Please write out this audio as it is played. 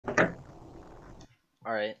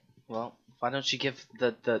All right. Well, why don't you give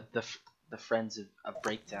the friends a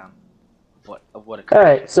breakdown of what All occurred?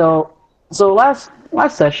 right, so last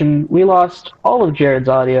session we lost all of Jared's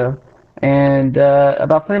audio, and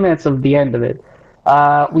about 3 minutes of the end of it.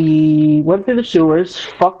 We went through the sewers,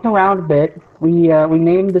 fucked around a bit. We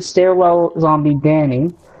named the stairwell zombie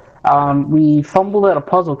Danny. We fumbled at a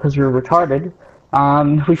puzzle because we were retarded.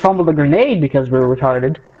 We fumbled a grenade because we were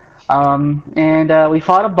retarded. And we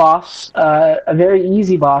fought a boss, a very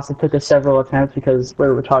easy boss that took us several attempts because we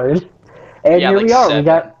were retarded. And Yeah, here like we are. We 7.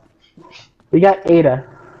 got we got Ada.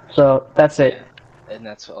 So that's it. Yeah, and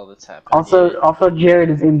that's all that's happened. Yeah. Also Jared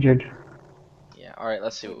is injured. Yeah. All right.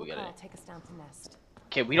 Let's see what Cable we gotta do. car will take us down to Nest.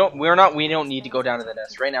 Okay, we don't need to go down to the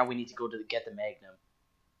nest right now. We need to go to get the Magnum.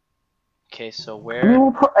 Okay, so I mean,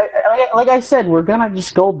 where? like I said, we're gonna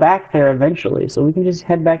just go back there eventually, so we can just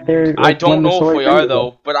head back there I like when don't the know if story we are brings us.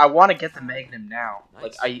 though, but I want to get the Magnum now.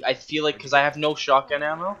 Like I feel like because I have no shotgun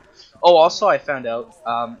ammo. Oh, also I found out.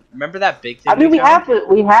 Remember that big I thing we mean, found?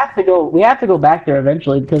 we have to go back there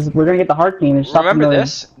eventually because we're gonna get the heart key and stop Remember the.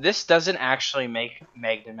 this? This doesn't actually make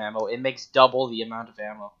Magnum ammo. It makes double the amount of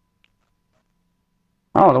ammo.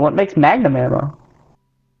 Oh, what makes Magnum ammo?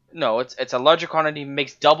 No, it's a larger quantity,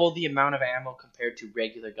 makes double the amount of ammo compared to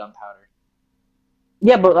regular gunpowder.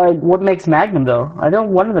 Yeah, but what makes Magnum though? I know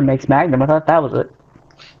one of them makes Magnum. I thought that was it.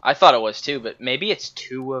 I thought it was too, but maybe it's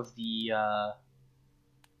two of the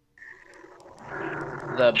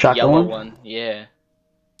Shotgun yellow ones? one. Yeah.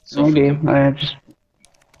 So if we Maybe. can,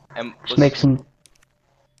 and Just make some.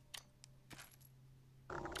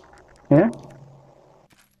 Yeah.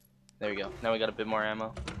 there we go. Now we got a bit more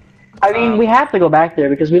ammo. I mean, we have to go back there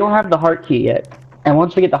because we don't have the heart key yet. And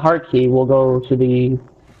once we get the heart key, we'll go to the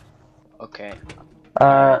Okay.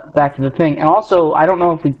 back to the thing. And also, I don't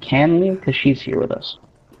know if we can leave because she's here with us.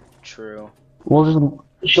 True. We'll just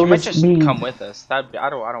She she'll might just just be come with us. I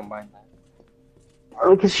don't mind that.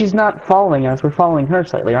 because she's not following us. We're following her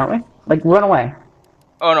slightly, aren't we? Like, run away.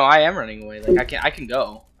 Oh no, I am running away. Like I can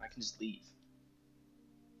go. I can just leave.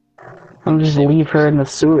 I'll just Save leave it. her in the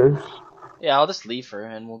sewers. Yeah, I'll just leave her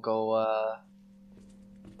and we'll go.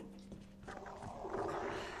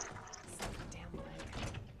 Damn leg.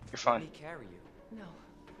 You're fine. Let me carry you. No,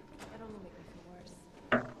 that only make me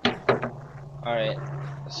feel worse. All right.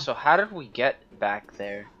 So how did we get back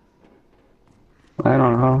there? I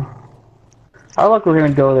don't know. I look, we're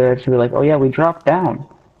gonna go there and she'll be like, "Oh yeah, we dropped down."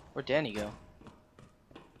 Where'd Danny go?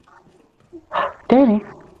 Danny.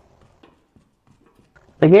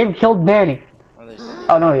 The game killed Danny. Oh, there's.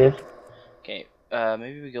 Oh no, he is. Okay.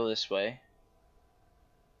 Maybe we go this way.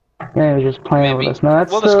 Yeah, he was just playing Maybe. with us. No,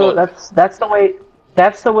 that's We'll just go. that's the way.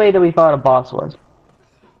 That's the way that we thought a boss was.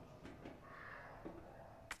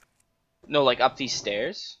 No, like up these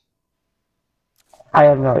stairs. I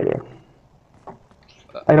have no idea.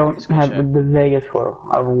 I don't Let's go have check. the vaguest clue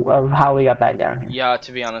of how we got back down here. Yeah,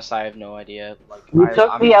 to be honest, I have no idea. Like We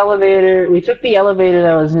took the elevator. We took the elevator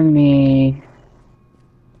that was in the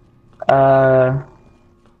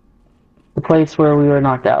place where we were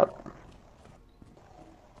knocked out.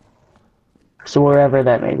 So wherever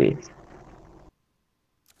that may be.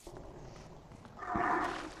 I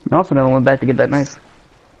also never went back to get that knife.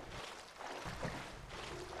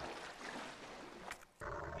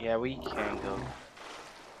 Yeah, we can go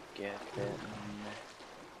get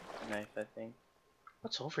that knife. I think.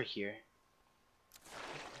 What's over here?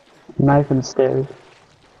 Knife and stairs.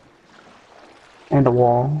 And a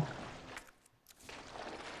wall.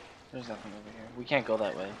 There's nothing over here. We can't go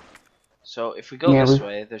that way. So if we go Yeah, this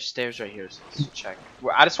way, there's stairs right here. So let's check.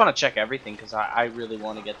 I just want to check everything because I really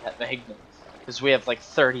want to get that Magnum because we have like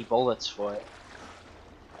 30 bullets for it.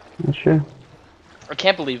 Not sure. I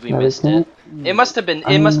can't believe we That missed is it. It must have been.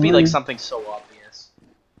 It must be like something so obvious.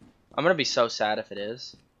 I'm gonna be so sad if it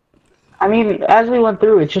is. I mean, as we went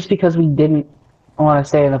through, it's just because we didn't want to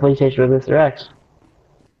stay in the police station with Mr. X.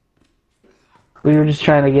 We were just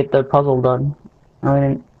trying to get the puzzle done. I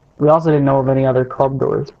mean, we also didn't know of any other club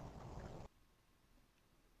doors.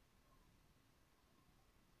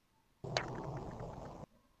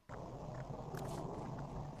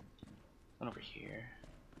 One over here.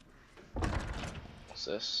 What's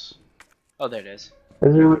this? Oh, there it is.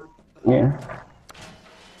 Is there? Yeah.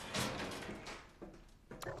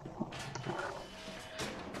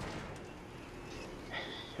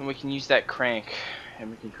 And we can use that crank, and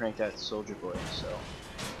we can crank that soldier boy. So.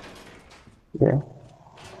 Yeah.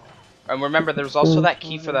 And remember, there was also that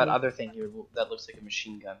key for that other thing here that looks like a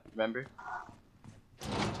machine gun. Remember?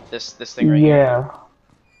 This thing right here. Yeah.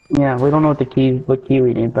 Yeah, we don't know what key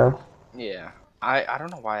we need though. Yeah. I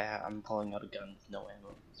don't know why I'm pulling out a gun with no ammo.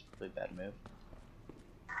 It's probably a bad move.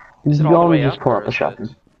 Is it You all the only way just up, pull or out the is it?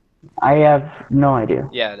 shotgun. I have no idea.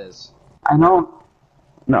 Yeah, it is. I don't.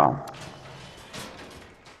 No.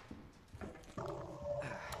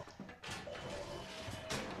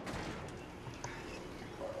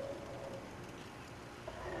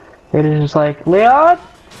 It is just like, Leon?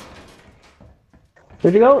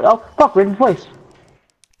 Where'd you go? Oh, fuck, we're in place.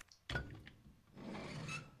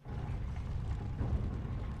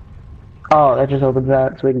 Oh, that just opens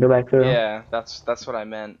that, so we can go back through. Yeah, that's what I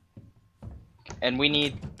meant. And we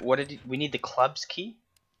need we need the club's key?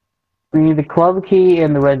 We need the club key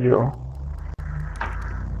and the red jewel.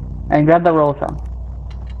 And grab that roll phone.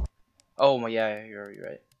 Oh my, yeah, you're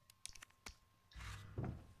right.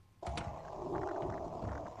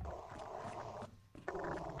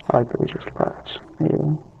 I like that we just parts.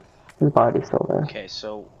 Yeah. His body's still there. Okay,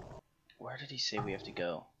 so where did he say we have to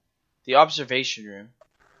go? The observation room.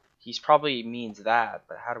 He's probably means that,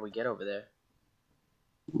 but how do we get over there?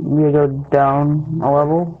 We go down a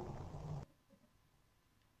level.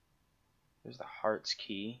 There's the heart's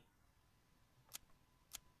key.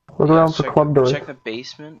 Look Yeah, around for club doors. check the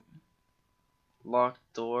basement. Locked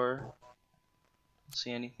door. Don't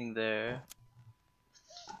see anything there.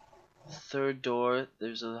 Third door,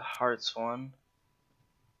 there's a heart's one.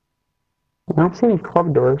 I don't see any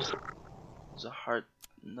club doors. There's a heart,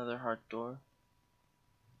 another heart door.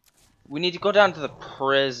 We need to go down to the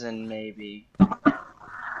prison, maybe.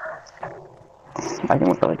 I can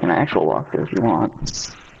look at like an actual locker if you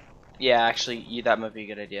want. Yeah, actually, that might be a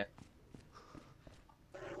good idea.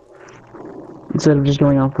 Instead of just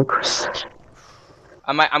going on for Chris.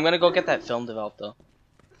 I'm gonna go get that film developed though.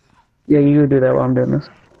 Yeah, you go do that while I'm doing this.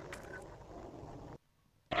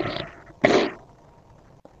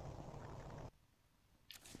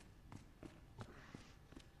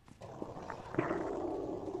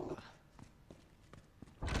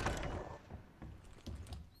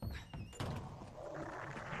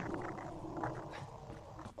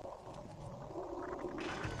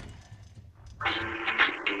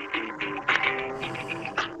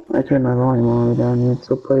 I turned my volume all the way down and it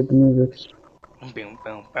still played the music. Boom,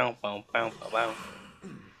 boom, boom, boom, boom, boom.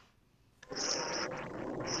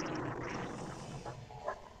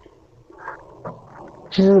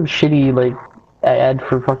 This is a shitty, like, ad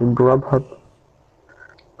for fucking Grubhub.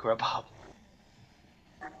 Grubhub.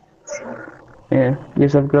 Yeah, you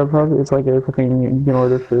guys have Grubhub? It's like a fucking, you can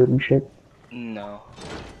order food and shit. No.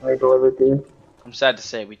 They deliver it to you. I'm sad to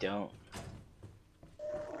say we don't.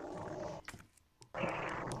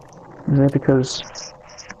 Is that because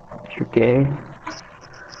you're gay?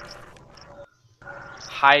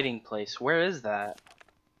 Hiding place. Where is that?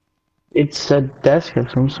 It's a desk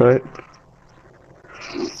of some sort.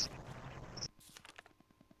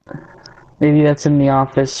 Maybe that's in the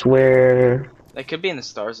office where... That could be in the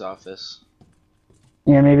STARS office.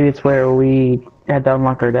 Yeah, maybe it's where we had to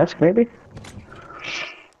unlock our desk, maybe?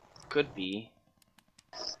 Could be.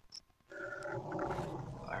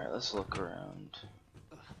 Alright, let's look around.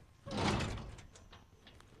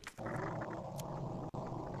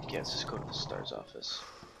 Okay, let's just go to the STARS office.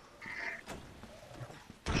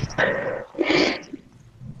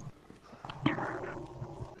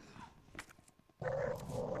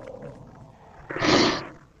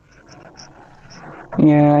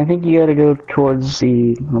 Yeah, I think you gotta go towards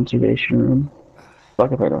the observation room.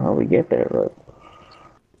 Fuck if I know how we get there, but...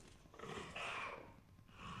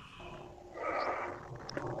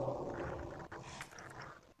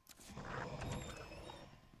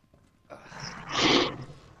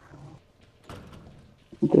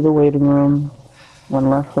 To the waiting room. One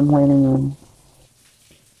left from waiting room.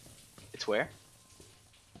 It's where?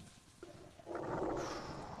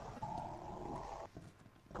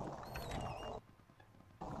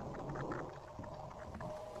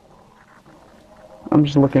 I'm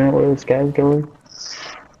just looking at where this guy's going.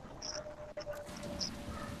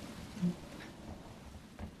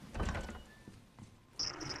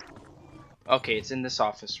 Okay, it's in this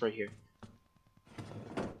office right here.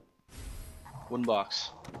 Wooden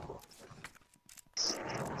box.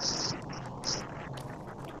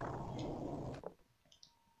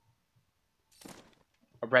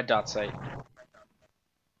 A red dot site.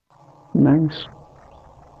 Nice.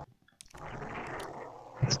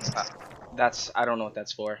 I don't know what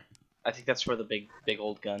that's for. I think that's for the big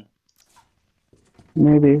old gun.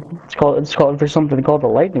 Maybe. It's called for something called the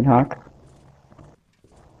Lightning Hawk.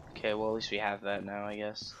 Okay, well at least we have that now, I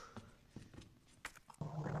guess.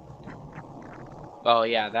 Oh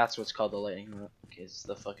yeah, that's what's called the lightning rod. Okay, it's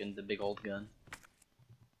the big old gun.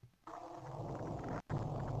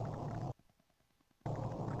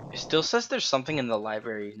 It still says there's something in the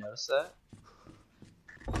library, you notice that?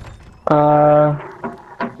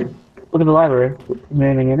 Look at the library. Is there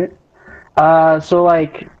anything in it? So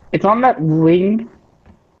like, it's on that wing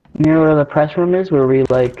near where the press room is, where we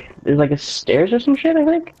like, there's like a stairs or some shit, I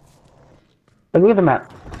think. Like, look at the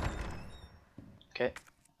map. Okay.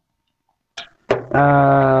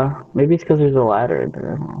 Maybe it's because there's a ladder in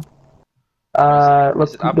there. I don't know.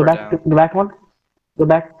 Is Look, it up go or back, down? go back one. Go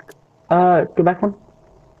back, go back one.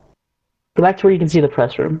 Go back to where you can see the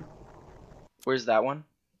press room. Where's that one?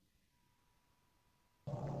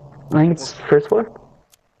 I think it's first floor.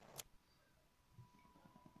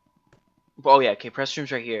 Oh yeah, okay, press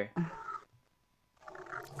room's right here.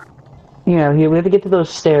 Yeah, here, we have to get to those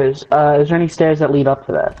stairs. Is there any stairs that lead up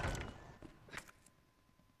to that?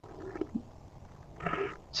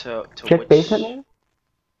 To Check which... basement, maybe?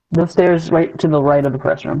 The stairs right to the right of the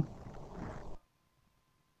press room.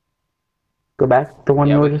 Go back, the one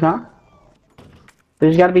Yeah, you were we- just on?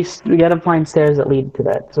 There's gotta be, we gotta find stairs that lead to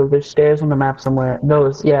that. So there's stairs on the map somewhere.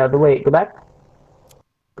 Those, yeah, wait, go back.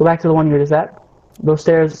 Go back to the one you were just at. Those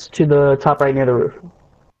stairs to the top right near the roof.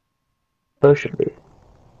 Those should be.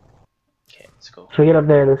 Okay, let's go. So we get up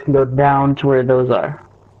there, this can go down to where those are.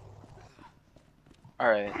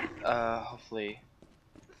 Alright, hopefully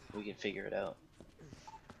we can figure it out.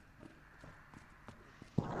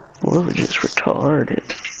 We're just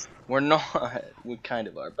retarded. We're not. We kind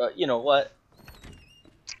of are, but you know what?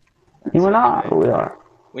 Yeah, we're not, okay. but we are.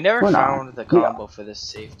 We never We're not. found the combo for this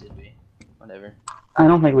safe, did we? Whatever. I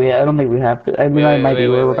don't think we have to. I mean, I might be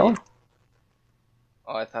where we're going.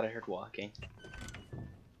 Oh, I thought I heard walking.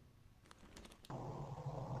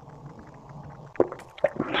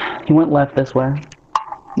 He went left this way.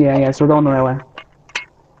 Yeah, so we're going the right way.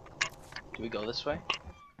 Do we go this way?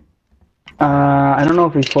 I don't know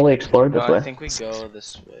if we fully explored this No, way. I think we go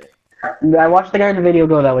this way. I watched the guy in the video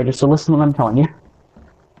go that way, just so listen to what I'm telling you.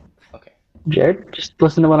 Okay. Jared, just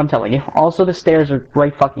listen to what I'm telling you. Also, the stairs are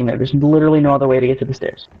right fucking there. There's literally no other way to get to the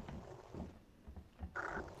stairs.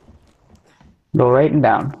 Go right and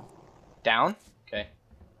down. Down? Okay.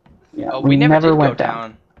 Yeah, Oh, we never did went go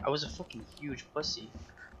down. I was a fucking huge pussy.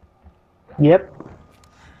 Yep.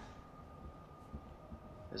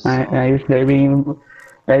 This is Alright, all-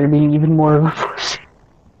 now you're being even more of a pussy.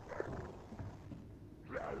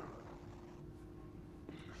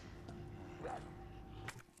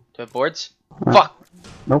 Do I have boards? Fuck!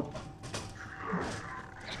 Nope.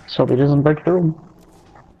 So he doesn't break through.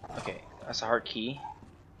 Okay, that's a heart key.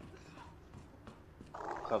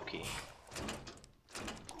 Club key.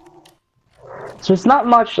 So it's not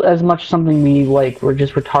as much something we like. We're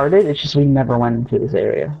just retarded. It's just we never went into this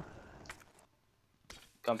area.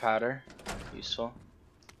 Gunpowder. Useful.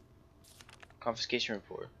 Confiscation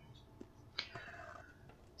report.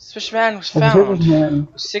 Suspicious man was found.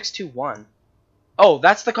 621. Oh,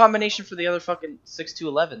 that's the combination for the other fucking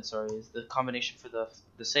 6211. Sorry, is the combination for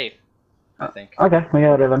the safe. I think. Okay, we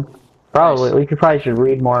got it then. Probably. Nice. We probably should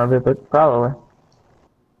read more of it, but probably.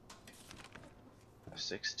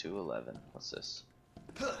 6211. What's this?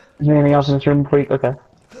 Is there anything else in this room before you? Okay.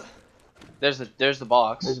 There's the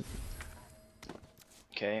box.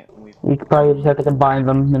 Okay, We could probably just have to combine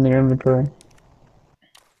them in your inventory.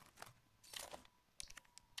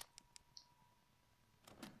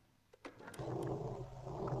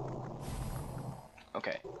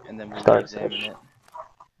 okay, and then we can Start examine switch. it.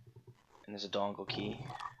 And there's a dongle key.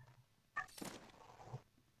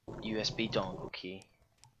 USB dongle key.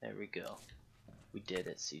 There we go. We did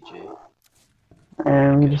it, CJ.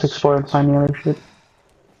 And we just explore and find the other shit.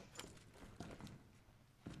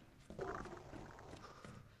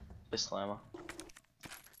 Pistol ammo.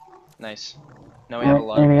 Nice. Now we have a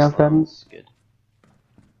lot Anything of else, pistol ammo. Adam? That's good.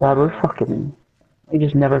 God, we're fucking. We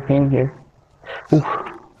just never came here. Oof.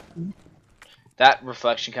 That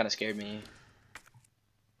reflection kind of scared me.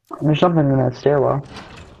 There's something in that stairwell.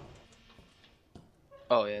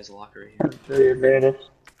 Oh yeah, there's a locker right here. There it is.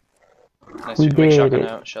 Nice. We We can make did shotgun it.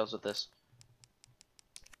 out shells with this.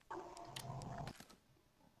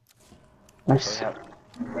 Nice. So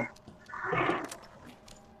we have.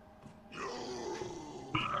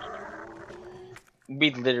 We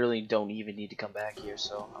literally don't even need to come back here,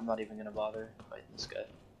 so I'm not even gonna bother fighting this guy.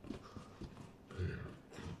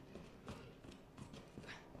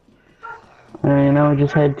 Alright, now we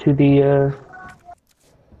just head to the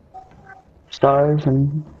stars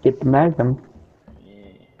and get the magnum. Yeah.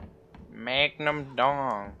 Magnum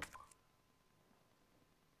dong.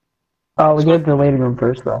 Oh, we get the waiting room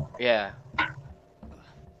first, though. Yeah.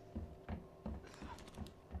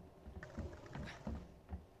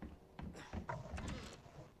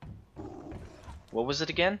 What was it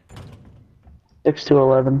again? 6 to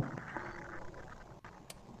 11.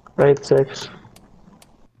 Right, 6.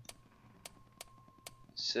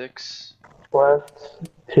 6. Left.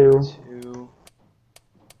 2. 2.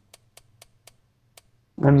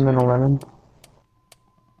 And then 11.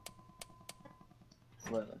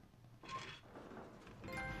 11.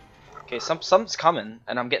 Okay, something's coming,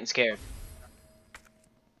 and I'm getting scared.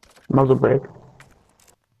 Muzzle brake.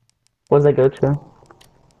 What does that go to?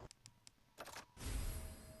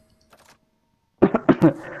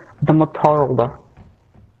 The Matarda.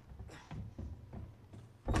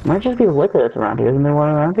 Might just be the liquor that's around here. Isn't there one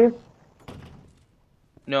around here?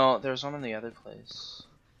 No, there's one in the other place.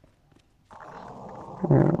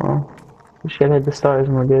 Yeah, well, we should hit the stars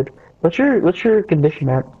and we're good. What's your condition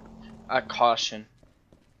at? Caution.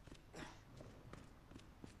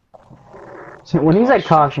 When he's at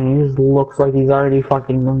caution, he just looks like he's already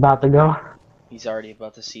fucking about to go. He's already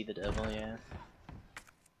about to see the devil, yeah.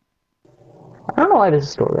 I don't know why this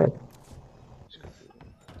is still red.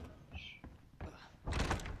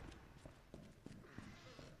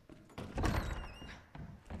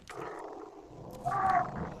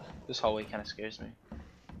 This hallway kind of scares me.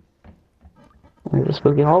 It's a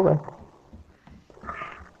spooky hallway.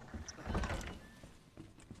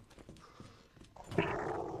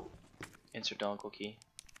 Insert dongle key.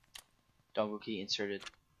 Dongle key inserted.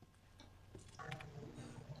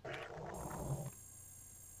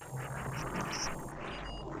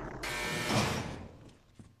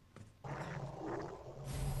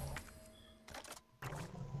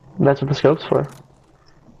 That's what the scope's for.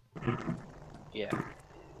 Yeah.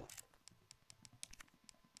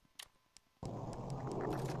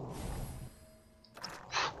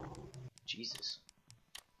 Jesus.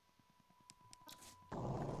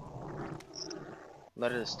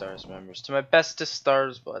 Letter to the Stars members. To my bestest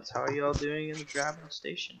Stars buds, how are y'all doing in the travel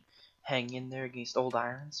station? Hang in there against old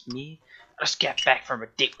irons? Me? I just got back from a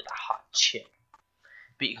date with a hot chick.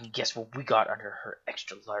 But you can guess what we got under her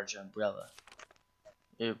extra large umbrella.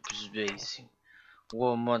 It was amazing.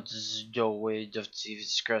 1 month is no way enough to even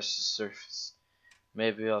scratch the surface.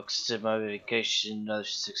 Maybe I'll extend my vacation another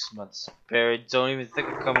 6 months. Barry, don't even think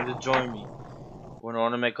of coming to join me. Wouldn't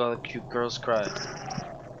want to make all the cute girls cry.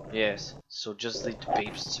 Yes, so just leave the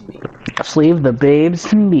babes to me. Just leave the babes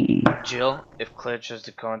to me. Jill, if Claire tries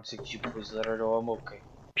to contact you, please let her know I'm okay.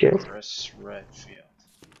 Jill? Chris Redfield.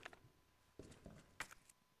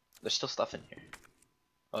 There's still stuff in here.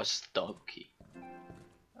 Oh, it's the dog key.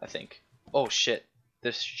 I think. Oh shit.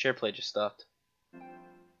 This share play just stopped.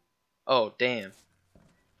 Oh damn.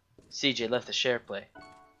 CJ left the share play.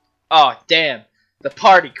 Oh damn. The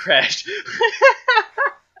party crashed.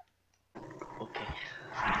 Okay.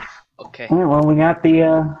 Okay. Yeah, well, we got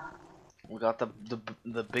We got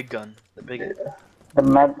the big gun. The big.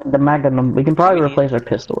 the Magnum. We can probably replace our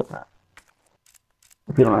pistol with that.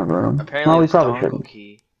 If we don't have room. Apparently, we the probably dongle shouldn't.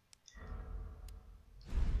 key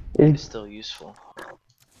Is- is still useful.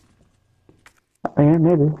 Yeah,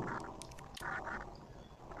 maybe.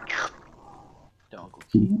 Dongle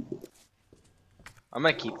key. I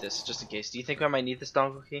might keep this just in case. Do you think I might need this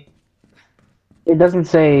dongle key? It doesn't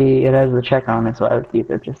say it has the check on it, so I would keep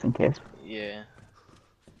it just in case. Yeah.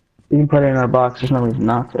 We can put it in our box. There's no reason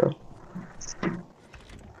not to.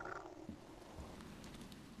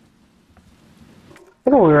 I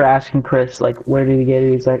think we were asking Chris, like, where did he get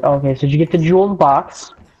it? He's like, oh, okay, so did you get the jeweled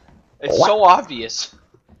box? It's What? so obvious.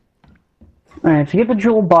 Alright, so you get the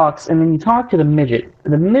jeweled box, and then you talk to the midget.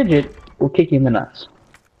 The midget will kick you in the nuts.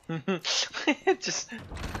 Just.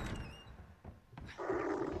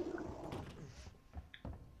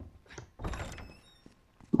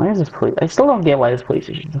 Why is this police? I still don't get why this police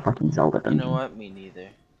station's a fucking Zelda You dungeon. know what? Me neither.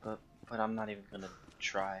 But I'm not even gonna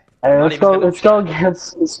try. Alright, let's go do Get our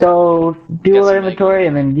some inventory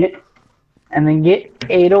and then get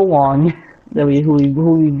Ada Wong that who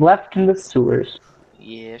we left in the sewers.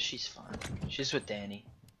 Yeah, she's fine. She's with Danny.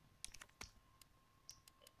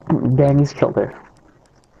 Danny's killed her.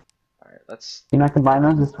 Alright, let's. You not combine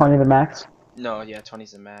those? Is 20 the max? No, yeah,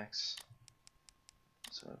 20's the max.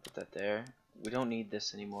 So I put that there. We don't need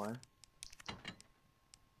this anymore.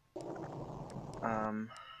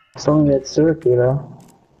 Still need that sewer key though.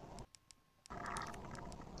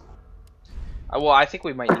 Well, I think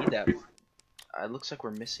we might need that. It looks like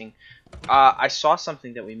we're missing. I saw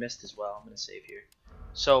something that we missed as well. I'm gonna save here.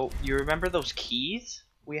 So you remember those keys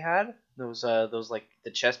we had? Those like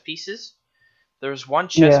the chess pieces. There's one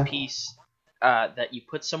chess piece that you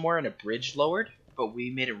put somewhere in a bridge lowered, but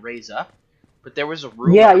we made it raise up. But there was a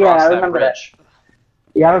room across I that remember bridge. that.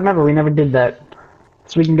 Yeah, I remember. We never did that.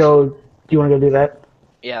 So we can go. Do you want to go do that?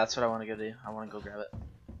 Yeah, that's what I want to go do. I want to go grab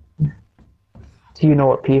it. Do you know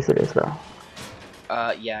what piece it is though?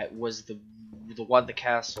 Yeah, it was the one the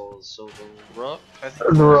castle. So the rook. I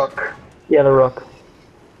think The rook. Yeah, the rook.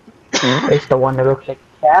 It's the one that looks like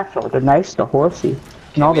a castle. They're nice, the horsey.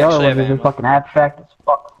 And all we the other actually ones have are just ammo. fucking abstract as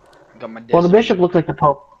fuck. Got my Well, the desert. bishop looks like the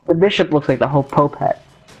pope. The bishop looks like the whole pope hat.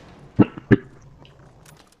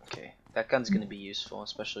 Okay, that gun's gonna be useful,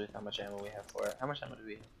 especially with how much ammo we have for it. How much ammo do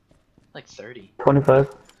we have? Like 30. 25.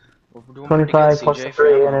 Well, we're doing pretty good, 25 plus CJ, the for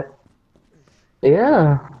 3 in ammo. it.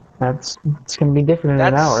 Yeah. It's gonna be different in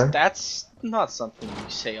an hour. That's not something you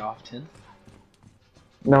say often.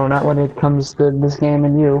 No, not when it comes to this game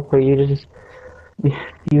and you, where you just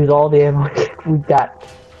use all the ammo we got.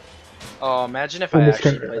 Oh, imagine if In I this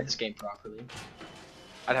actually game. played this game properly.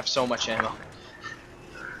 I'd have so much ammo.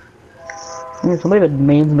 Yeah, somebody that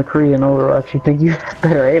mains McCree in Overwatch, you think you have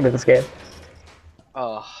better aim in this game.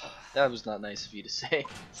 Oh, that was not nice of you to say.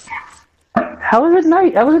 How is it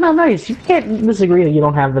nice? How is it not nice? You can't disagree that you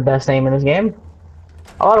don't have the best aim in this game.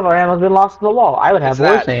 A lot of our ammo's been lost to the wall. I would have It's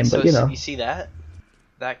worse that. aim, So but you know. you see that?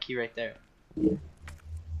 That key right there.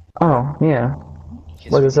 Oh, yeah. Okay,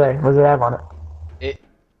 What so does it say? What does it have on it? It.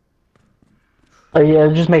 Oh yeah,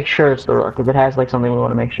 just make sure it's the rook. If it has like something we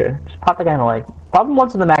want to make sure. Just pop the guy in the leg. Pop him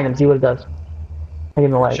once in the magnum, see what it does. Take him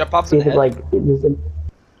in the leg. Should I pop him See in if the it like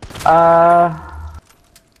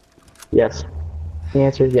yes. The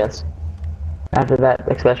answer is yes. After that,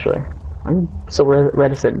 especially. I'm so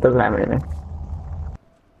reticent, it doesn't have anything.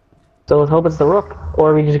 So let's hope it's the rook.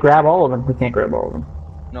 Or we just grab all of them. We can't grab all of them.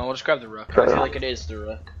 No, we'll just grab the rook. I feel like it is the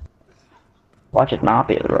rook. Watch it not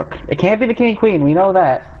be the rook. It can't be the king queen, we know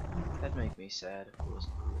that. That'd make me sad if it was.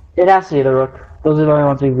 It has to be the rook. Those are the only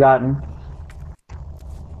ones we've gotten.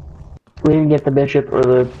 We didn't get the bishop or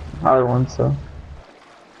the other one, so.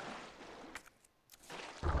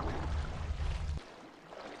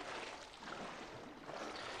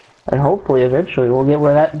 And hopefully, eventually, we'll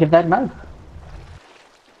get that knife.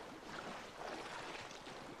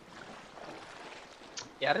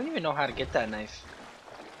 Yeah, I don't even know how to get that knife.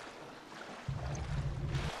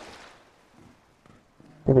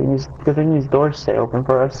 Good thing these doors stay open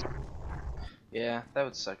for us. Yeah, that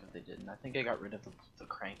would suck if they didn't. I think I got rid of the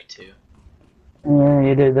crank too. Yeah,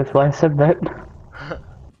 you did. That's why I said that.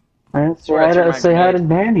 Alright, so where I I threw had my to say hi to grenade.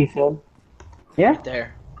 Dandy, so. Yeah,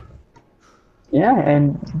 There. yeah,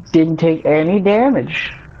 and didn't take any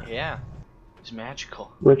damage, Yeah. It's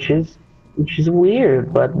magical. which is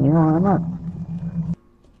weird, but you know, I'm not.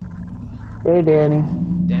 Hey, Danny.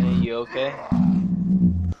 Danny, you okay?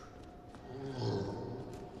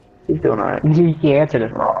 He's doing alright. He answered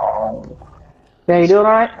it wrong. Yeah, you doing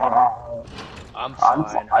alright? I'm I'm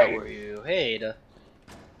fine. How fine. are you? Hey, Ada.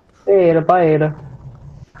 Hey, Ada, bye, Ada.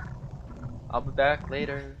 I'll be back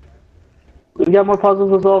later. We got more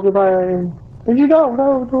puzzles to solve. Goodbye. Where'd you go?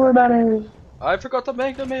 No, don't worry about it. I forgot to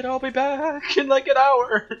make them, and I'll be back in like an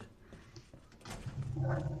hour.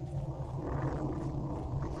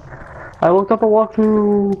 I looked up a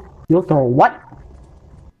walkthrough. You looked up a what?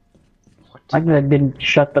 What? I didn't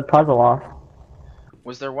shut the puzzle off.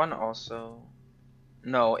 Was there one also?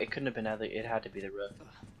 No, it couldn't have been either. It had to be the rook.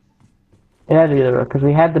 It had to be the rook, because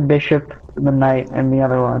we had the bishop, the knight, and the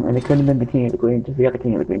other one, and it couldn't have been the king and the queen, because we got the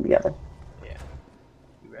king and the queen together. Yeah,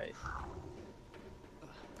 you're right.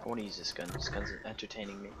 I want to use this gun. This gun's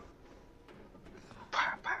entertaining me.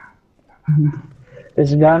 Pow, pow.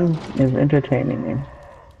 This gun is entertaining me.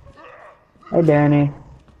 Hey, Danny.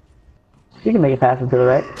 You can make it past him to the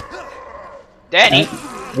right. Danny!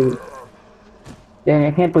 Hey. Danny,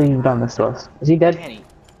 I can't believe you've done this to us. Is he dead? Danny!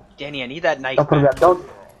 Danny, I need that knife Don't put him back. down.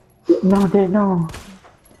 Don't. No, Dan, no.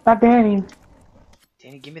 Not Danny.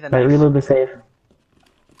 Danny, give me the Alright, knife. reload the save.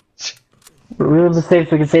 Reload the save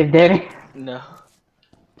so we can save Danny. No.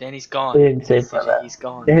 Danny's gone. We didn't save for that. He's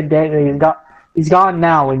gone. Danny, he's gone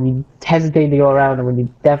now when you hesitate to go around and when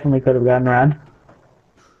you definitely could have gotten around.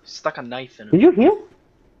 Stuck a knife in him. Did you heal?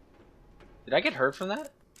 Did I get hurt from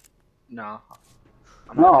that? No.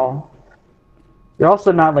 No. You're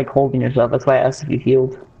also not like holding yourself, that's why I asked if you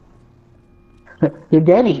healed. Did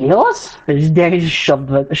Danny heal us? Or just Danny just shoved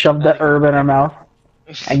the herb in her mouth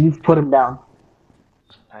and you put him down.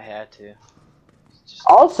 I had to. Just...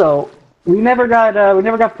 Also, we never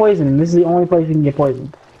got poisoned. This is the only place we can get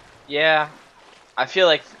poisoned. Yeah. I feel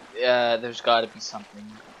like there's gotta be something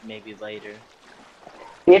maybe later.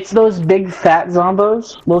 It's those big fat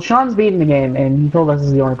zombos. Well, Sean's beating the game and he told us this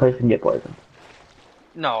is the only place we can get poisoned.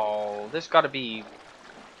 No, there's gotta be...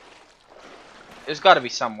 There's gotta be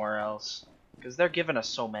somewhere else. Because they're giving us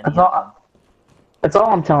so many of them. That's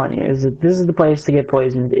all I'm telling you, is that this is the place to get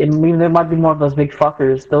poisoned. I mean, there might be more of those big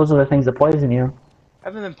fuckers. Those are the things that poison you. I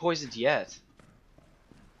haven't been poisoned yet.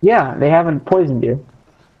 Yeah, they haven't poisoned you.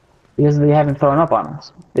 Because they haven't thrown up on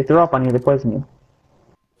us. They throw up on you, they poison you.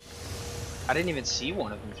 I didn't even see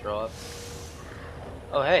one of them throw up.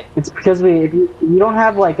 Oh hey. It's because if you don't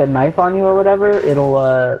have like a knife on you or whatever,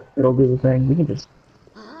 it'll do the thing. We can just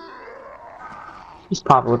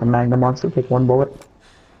pop it with a magnum monster, take one bullet.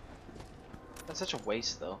 That's such a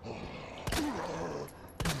waste though.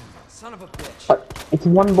 Son of a bitch. But it's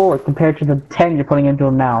one bullet compared to the 10 you're putting into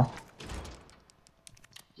him now.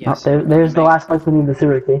 Yes. There's the last place we need the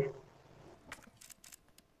sewer key.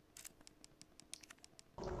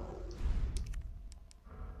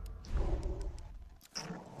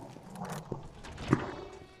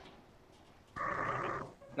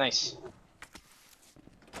 Nice.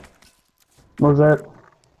 What was that?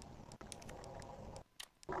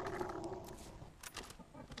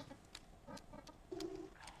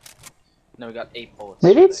 Now we got 8 bullets.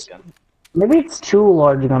 Maybe for it's- that gun. Maybe it's 2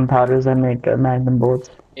 large gunpowders that make magnum bullets.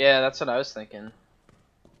 Yeah, that's what I was thinking.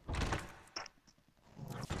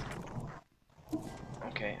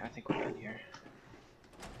 Okay, I think we're good here.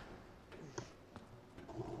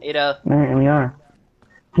 Ada. Alright, we are.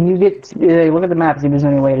 Can you get? Look at the map. See if there's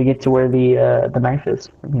any way to get to where the knife is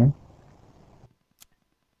from here.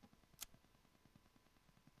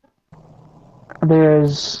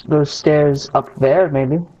 There's those stairs up there,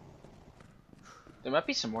 maybe. There might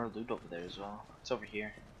be some more loot over there as well. It's over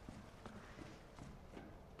here.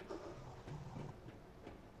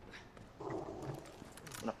 I'm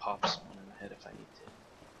gonna pop someone in the head if I need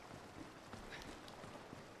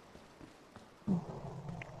to.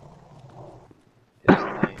 There's a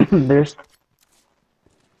knife. There's.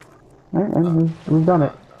 Alright, we've done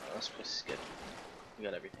it. No, this place is good. We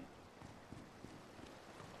got everything.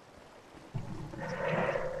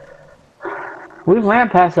 We've ran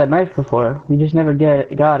past that knife before. We just never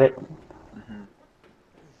got it. Mm-hmm.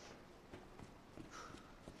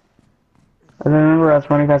 I remember us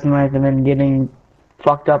running past the knife and then getting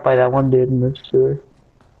fucked up by that one dude in the sewer.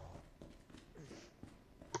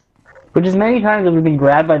 Which is many times that we've been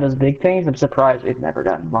grabbed by those big things, I'm surprised we've never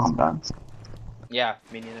gotten bombed on. Yeah,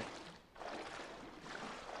 me neither.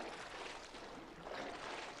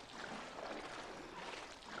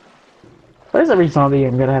 Why is every zombie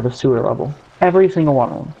game gonna have a sewer level? Every single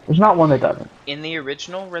one of them. There's not one that doesn't. In the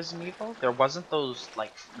original Resident Evil, there wasn't those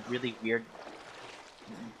like really weird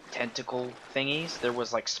tentacle thingies. There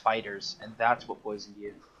was like spiders, and that's what poisoned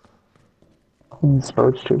you.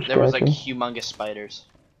 Sports too There was like scratchy. humongous spiders.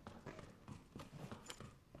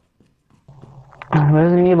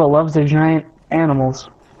 Resident Evil loves their giant animals.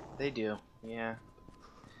 They do, yeah.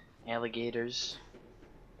 Alligators,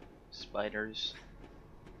 spiders,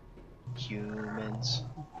 humans.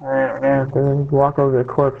 Yeah, if they walk over the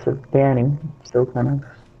corpse of Danny. Still kind of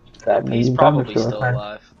sad. He's You've done probably this to still us.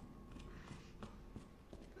 alive.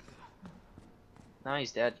 No,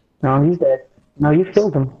 he's dead. No, he's dead. No, you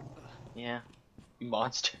killed him. Yeah, you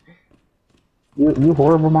monster. You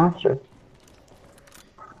horrible monster.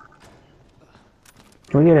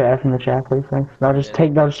 Can we get an F in the chat, please? Thanks. I'll just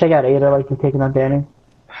take out Ada like you're taking out Danny.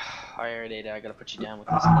 Alright, Ada, I gotta put you down with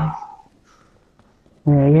this knife.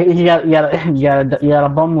 Yeah, you got a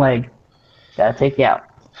bum leg. Gotta take you out.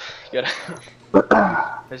 You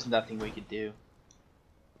gotta. There's nothing we could do.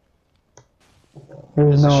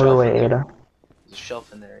 There's There's a no other shelf way, in there. Ada. There's a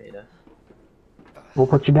shelf in there, Ada. We'll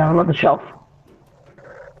put you down on the shelf.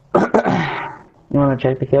 You wanna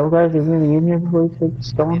check the cable guys? Is there anything in here before we take the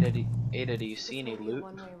storm? Ada, do you see any This will be a loot?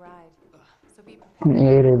 one-way ride. So be prepared.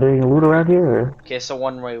 Ada, is there any loot around here? Or? Okay, so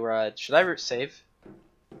one-way ride. Should I save?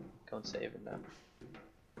 Go and save it now.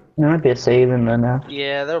 There might be a save in there now.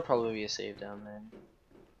 Yeah, there'll probably be a save down there.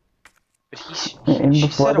 But In she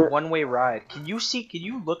before said a the- one-way ride. Can you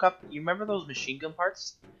look up, you remember those machine gun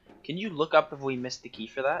parts? Can you look up if we missed the key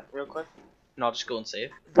for that real quick? And I'll just go and save.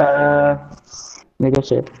 Let me go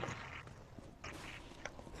see it.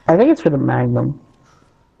 I think it's for the Magnum.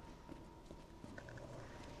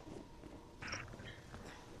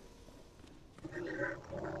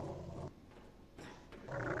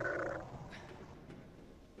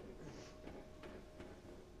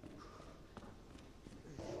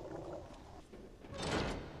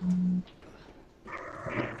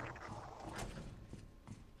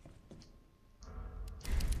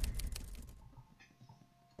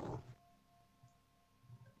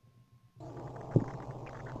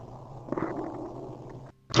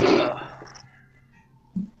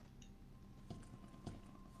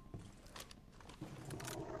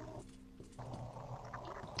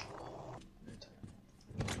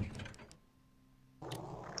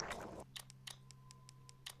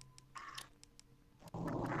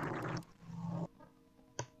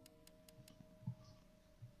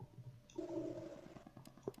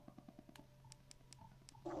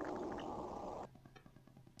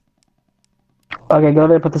 Okay, go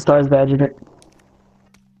there, put the stars badge in it.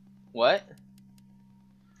 What?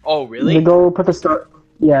 Oh, You really? go put the star.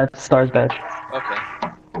 Yeah, it's Star's badge.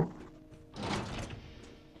 Okay.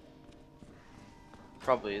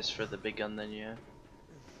 Probably is for the big gun then, yeah.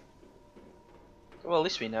 Well, at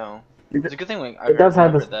least we know. It's a good thing I It does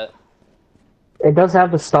have remembered the. that. It does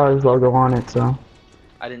have the Stars logo on it, so.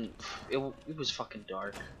 I didn't. It was fucking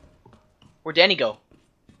dark. Where'd Danny go?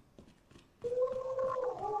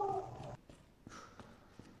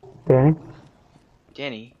 Danny.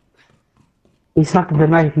 Danny? He's not the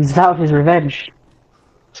knife. He's out his revenge.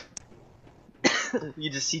 You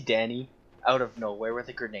just see Danny out of nowhere with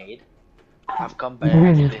a grenade. I've come back,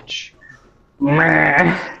 Mm. bitch.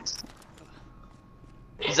 Meh.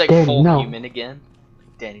 He's like Danny, full no. human again.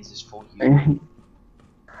 Danny's just full human.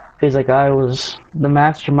 He's like, I was the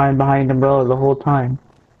mastermind behind Umbrella the whole time.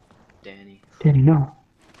 Danny. Danny, no.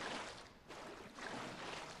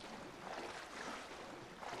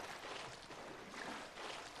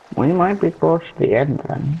 We might be close to the end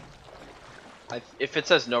then. If it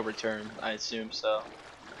says no return, I assume so.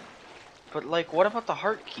 But like, what about the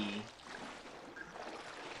heart key?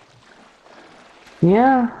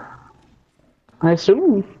 Yeah. I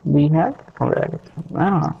assume we have it already. I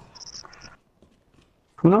don't know.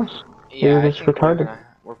 Who knows? Yeah, Maybe I it's think retarded.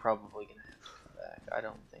 we're probably gonna have to come back. I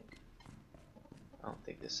don't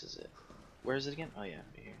think this is it. Where is it again? Oh yeah,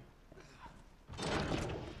 right here.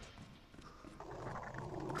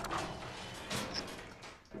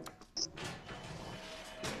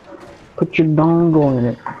 Put your dongle in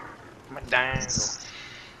it. My dangle.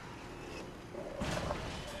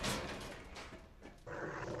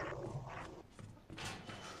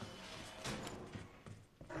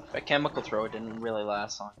 That chemical throw didn't really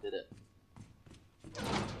last long, did it?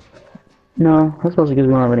 No, that's supposed to give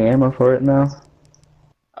me more any ammo for it now.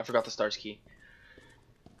 I forgot the stars key.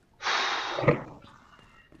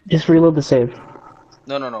 Just reload the save.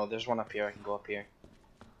 No, there's one up here. I can go up here.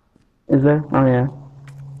 Is there? Oh yeah.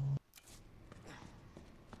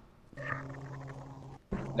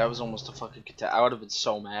 That was almost a fucking I would have been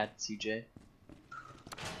so mad, CJ.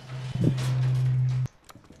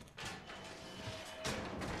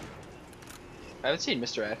 I haven't seen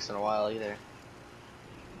Mr. X in a while either.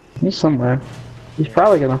 He's somewhere. He's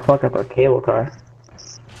probably gonna fuck up our cable car.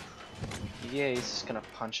 Yeah, he's just gonna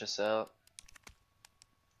punch us out.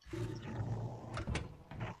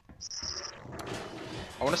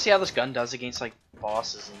 I want to see how this gun does against like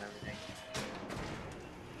bosses and everything.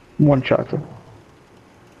 One shot.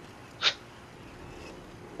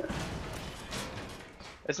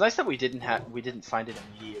 It's nice that we didn't find it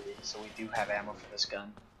immediately, so we do have ammo for this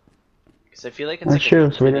gun. Because I feel like it's That's like true,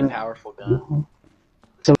 a so we really didn't- powerful gun.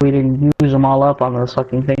 So we didn't use them all up on those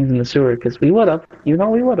fucking things in the sewer, because we would've. You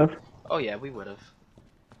know we would've. Oh yeah, we would have.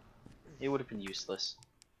 It would have been useless.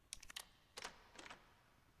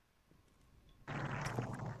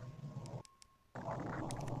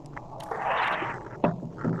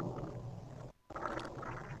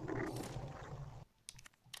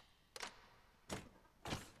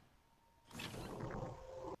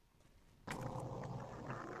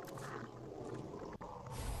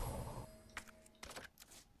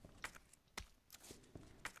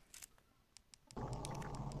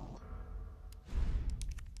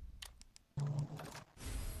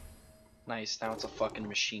 Nice, now it's a fucking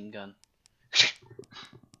machine gun.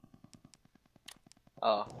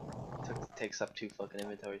 Oh, takes up 2 fucking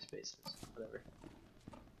inventory spaces. Whatever.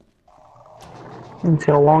 You can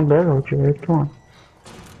see how long barrel you is. Come on.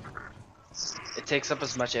 It takes up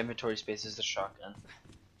as much inventory space as the shotgun.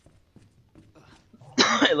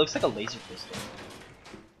 It looks like a laser pistol.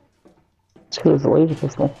 It's because it's a laser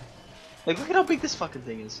pistol. Like, look at how big this fucking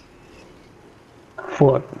thing is.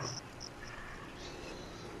 Fuck.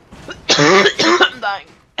 I'm dying.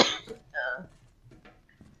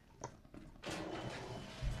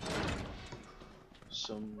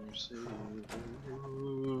 Some say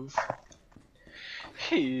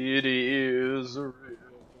it is real.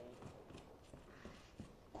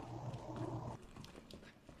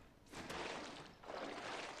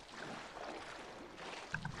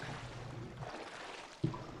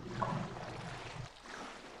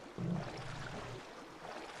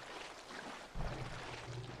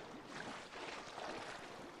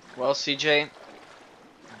 Well, CJ,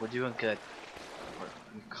 we're doing good. We're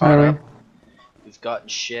caught up. We've gotten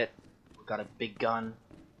shit. We got a big gun.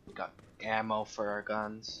 We got ammo for our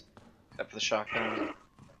guns, except for the shotgun.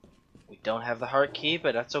 We don't have the heart key,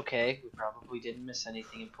 but that's okay. We probably didn't miss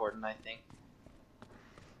anything important, I think.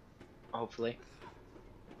 Hopefully.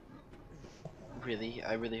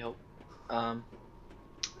 I really hope. I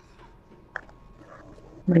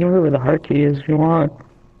can remember where the heart key is if you want.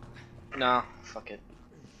 Nah, fuck it.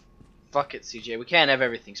 Fuck it, CJ. We can't have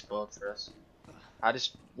everything spoiled for us. I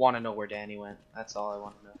just want to know where Danny went. That's all I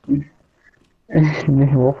want to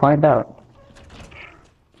know. We'll find out.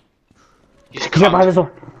 He just Get by comes, this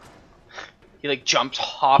door. he like jumps,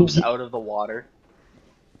 hops out of the water.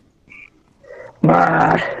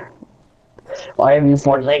 Ah. Why have you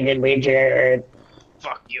forsaken me, Jared?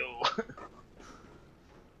 Fuck you.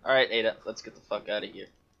 Alright, Ada, let's get the fuck out of here.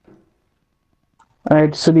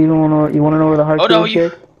 Alright, so do you wanna know where the heart Oh no, is, you.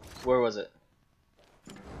 Jared? Where was it?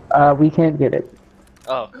 We can't get it.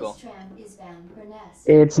 Oh, cool. This tram is bound for Nest.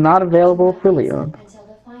 It's not available for Leon. Until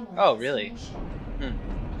the final Oh, really? destination.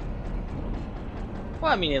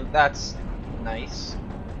 Well, I mean, that's nice.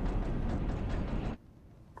 You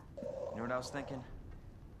know what I was thinking?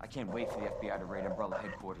 I can't wait for the FBI to raid Umbrella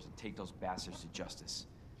headquarters and take those bastards to justice.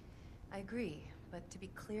 I agree, but to be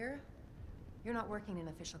clear, you're not working in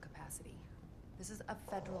official capacity. This is a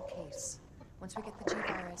federal case. Once we get the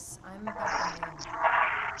G-Virus, I'm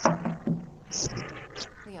back on my own.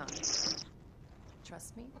 Leon,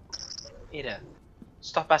 trust me? Ada,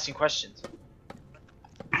 stop asking questions.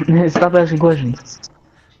 Stop asking questions.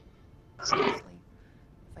 Seriously,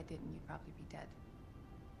 if I didn't, you'd probably be dead.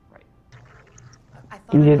 Right. I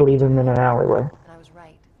thought You I did knew leave what him to in do, an alleyway. and I was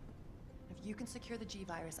right. If you can secure the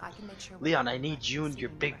G-Virus, I can make sure... Leon, I need you and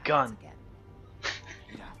your big gun. Yeah.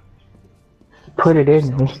 Put it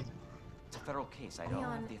in me. It's a federal case. I don't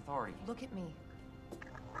have the authority. Look at me.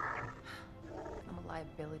 I'm a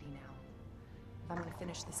liability now. If I'm gonna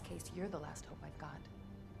finish this case, you're the last hope I've got.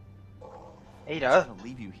 I'm Ada, just gonna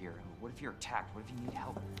leave you here. What if you're attacked? What if you need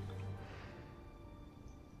help?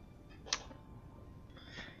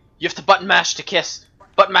 you have to button mash to kiss.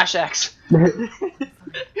 Button mash X.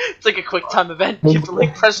 It's like a quick time event. You have to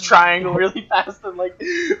like press triangle really fast and like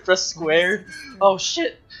press square. Oh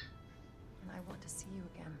shit. And I want to see you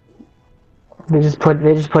again. They just put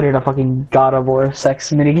in a fucking God of War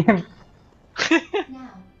sex minigame.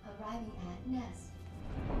 Now, arriving at Nest.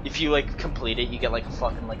 If you like complete it, you get like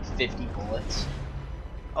fucking like 50 bullets.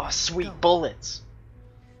 Oh, sweet bullets.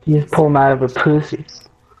 You just pull him out of a pussy.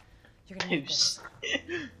 You're gonna need this.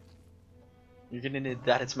 You're gonna need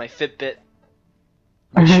that. It's my Fitbit.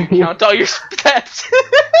 Make sure you count all your steps.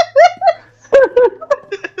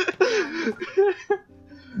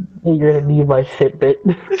 You're gonna need my Fitbit.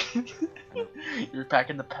 You're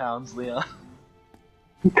packing the pounds, Leon.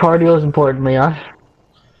 Cardio is important, Leon.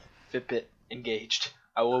 Fitbit engaged.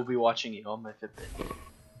 I will be watching you on my Fitbit.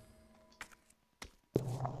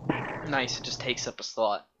 Nice, it just takes up a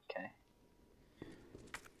slot. Okay.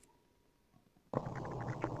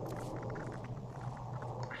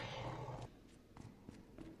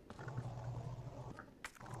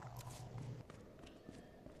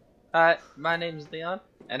 Hi, my name's Leon,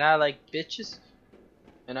 and I like bitches,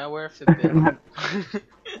 and I wear a Fitbit.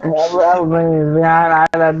 I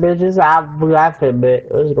like bitches. I Fitbit.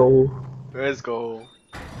 Let's go. Let's go.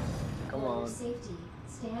 Come For your on. safety,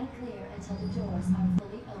 stand clear until the doors are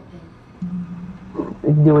fully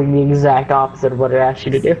open. Doing the exact opposite of what it asked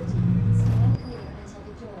you to do. Stand clear until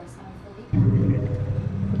the doors are fully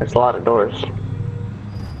open. There's a lot of doors. For your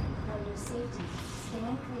safety,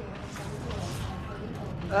 stand clear until the doors are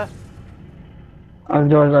fully open. The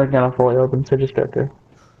doors aren't gonna fully open, so just go through.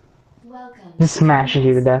 Welcome. Just smashes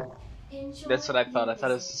you to death. Enjoy That's what I thought. I your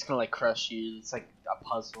thought it was visit. just gonna like crush you. It's like a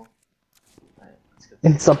puzzle. Alright, let's go.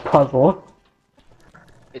 It's a puzzle.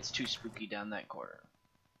 It's too spooky down that corner.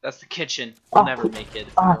 That's the kitchen. We'll Oh, never make it if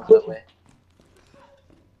we ah, go that way.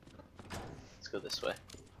 Let's go this way.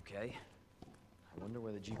 Okay. I wonder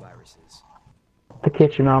where the G-Virus is. The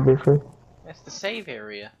kitchen, obviously. That's the save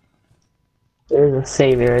area. There's a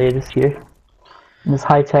save area just here. This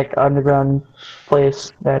high-tech underground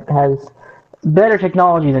place that has better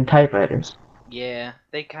technology than typewriters. Yeah,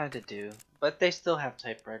 they kinda do. But they still have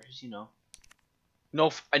typewriters, you know.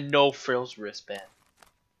 A no frills wristband.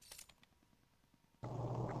 Can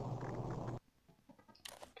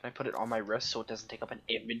I put it on my wrist so it doesn't take up an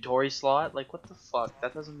inventory slot? Like, what the fuck?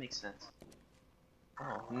 That doesn't make sense.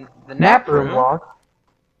 Oh, the nap room? lock.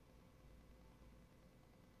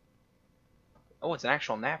 Oh, it's an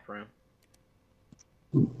actual nap room.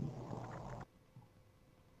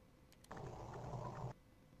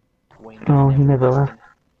 Wayne Oh, he never left.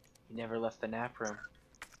 He never left the nap room.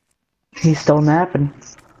 He's still napping.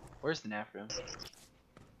 Where's the nap room?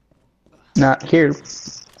 Not here.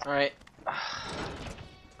 Alright.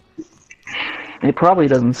 It probably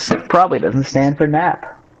doesn't stand for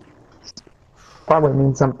nap. Probably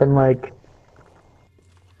means something like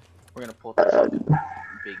We're gonna pull this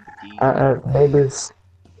big D. neighbors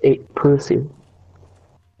ate pussy.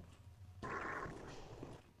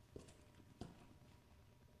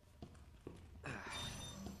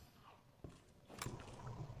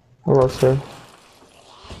 Hello, sir.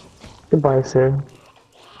 Goodbye, sir.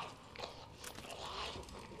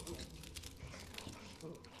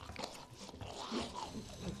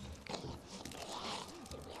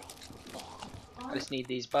 I just need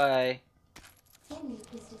these. Bye. Menu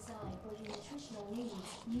is designed for your nutritional needs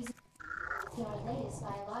using our latest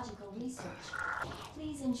biological research.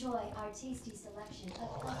 Please enjoy our tasty selection of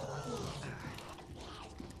healthy foods.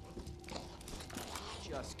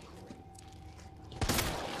 Just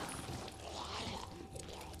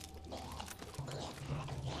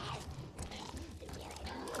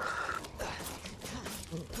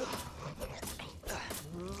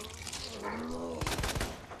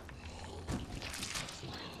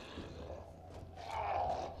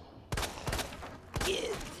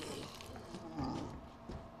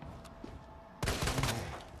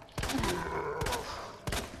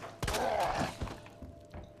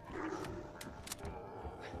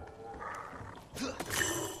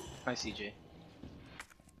Hi, CJ.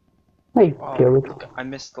 Hey, Oh, Gilbert. look, I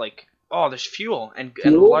missed like. Oh, there's fuel and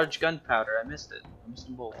Fuel? large gunpowder. I missed it. I missed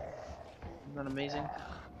them both. Isn't that amazing?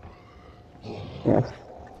 Yes.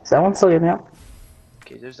 Is that one still getting out?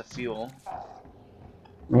 Okay, there's the fuel.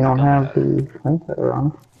 We don't have Gunpowder. the gunpowder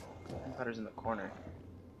on. Gunpowder's in the corner.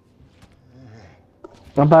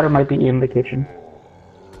 Gunpowder might be in the kitchen.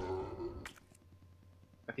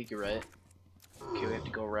 I think you're right. Okay, we have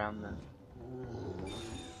to go around then.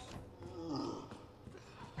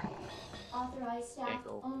 Authorized staff Can't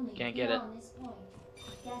go. only Can't get it. beyond this point.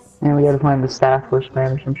 Guests And we gotta find the staff first,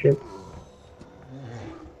 man, or some shit.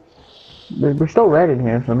 We're still red in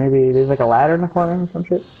here, so maybe there's like a ladder in the corner or some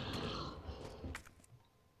shit.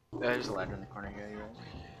 There's a ladder in the corner here. You're right.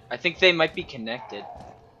 I think they might be connected.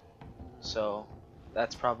 So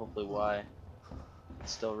that's probably why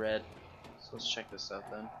it's still red. So let's check this out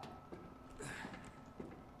then.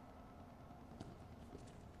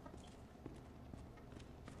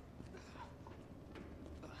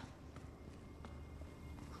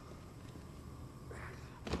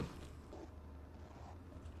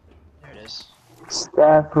 There it is.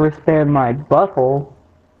 Staff wristband my butthole.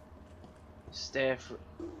 Staff.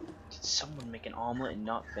 Did someone make an omelet and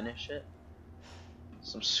not finish it?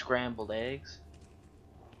 Some scrambled eggs.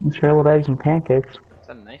 Scrambled eggs and pancakes. Is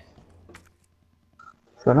that a knife?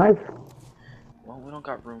 So nice. Well, we don't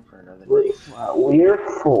got room for another knife. We're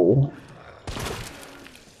full.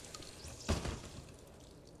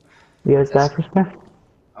 You got a staff wristband?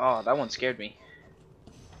 Oh, that one scared me.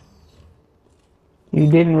 You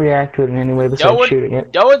didn't react to it in any way besides shooting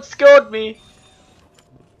it. That one scared me.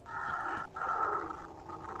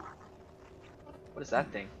 What is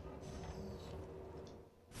that thing?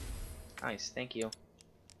 Nice, thank you.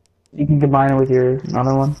 You can combine it with your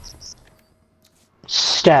other one.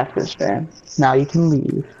 Staff wristband. Now you can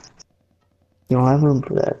leave. You don't have room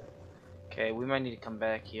for that. Okay, we might need to come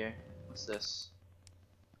back here. What's this?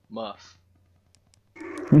 Muff.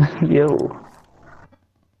 Yo.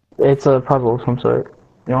 It's a puzzle of some sort.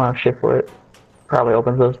 You don't have shit for it. Probably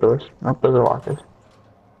opens those doors. Nope, those are lockers.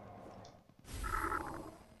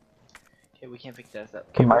 Okay, we can't pick that up.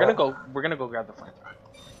 Okay, we're gonna go grab the flamethrower.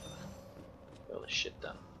 Get all this shit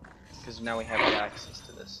done. Because now we have the access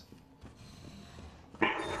to this.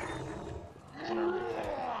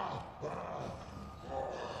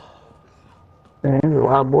 Man, he's a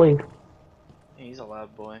loud boy. Yeah, he's a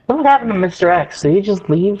loud boy. What happened to Mr. X? Did he just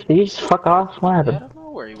leave? Did he just fuck off? What Yeah, I happened? don't know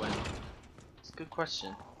where he went. It's a good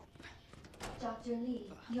question. Dr.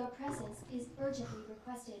 Lee, your presence is urgently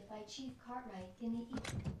requested by Chief Cartwright in the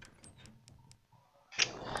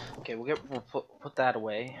Okay, we'll put that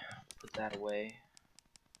away. Put that away.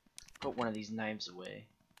 Put one of these knives away.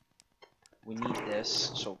 We need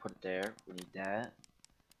this, so we'll put it there. We need that.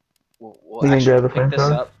 We'll You can actually grab the pick this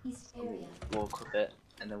flamethrower? up. East area. We'll equip it,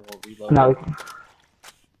 and then we'll reload Now we it. can.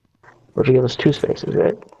 Which will give us 2 spaces,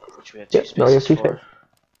 right? Which we have two Yep, no, you have spaces 2 for. spaces.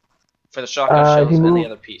 For the shotgun if shells you and the move-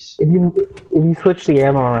 other piece. If you switch the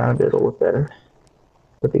ammo around, it'll look better.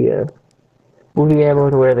 But move the ammo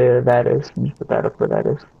to where that is, and just put that up where that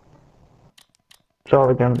is. So all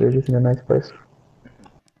the guns are just in a nice place.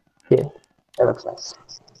 Yeah, that looks nice.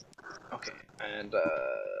 Okay, and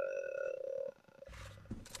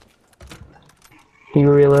Can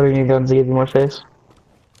you reloading your guns to give you more space?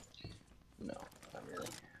 no, not really.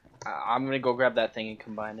 I'm gonna go grab that thing and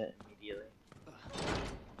combine it immediately.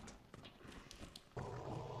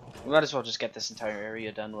 We might as well just get this entire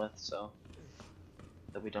area done with, so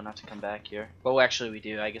that we don't have to come back here. Well, actually, we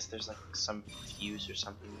do. I guess there's like some fuse or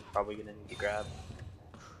something we're probably gonna need to grab.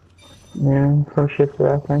 Yeah, some shit for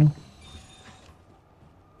that thing.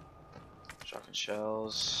 Shotgun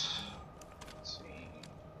shells. Let's see.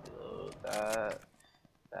 Reload that.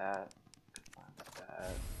 that.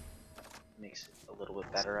 That makes it a little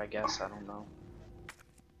bit better, I guess. I don't know.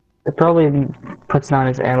 It probably puts down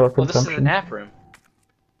his ammo Oh, this is the consumption. nap room.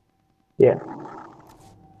 Yeah.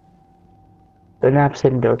 The naps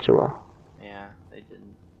didn't go too well. Yeah, they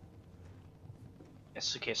didn't.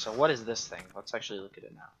 Yes, okay, so what is this thing? Let's actually look at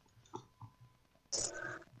it now.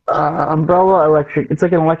 Umbrella electric. It's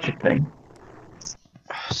like an electric thing.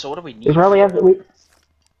 So what do we need? We probably have.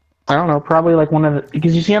 I don't know. Probably like one of the,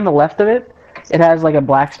 because you see on the left of it, it has like a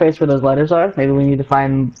black space where those letters are. Maybe we need to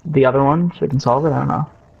find the other one so we can solve it. I don't know.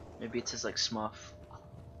 Maybe it says like Smuff.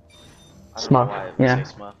 I don't know Smuff, why it would yeah.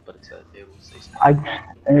 say Smuff, but it will say Smuff.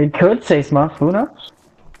 It could say Smuff. Who knows?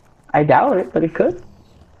 I doubt it, but it could.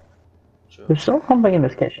 Sure. There's still something in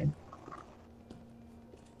this kitchen.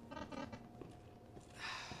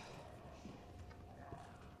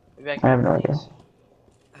 Maybe I have no open idea. these.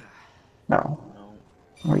 No.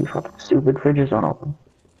 No. Are you fucking stupid? Fridges don't open.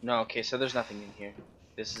 No, okay, so there's nothing in here.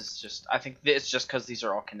 This is just, I think it's just because these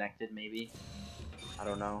are all connected, maybe. I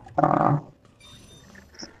don't know.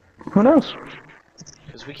 Who knows?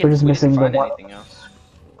 Because we We're can't just missing the find one. anything else.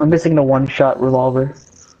 I'm missing the one-shot revolver.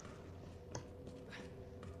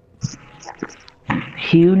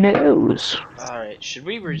 Who knows? Alright, should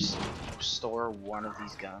we restore one of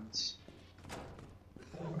these guns?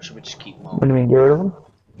 Or should we just keep them all? What do you mean, get rid of them?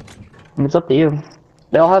 It's up to you.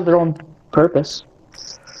 They all have their own purpose.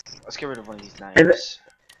 Let's get rid of one of these knives.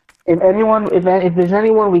 If there's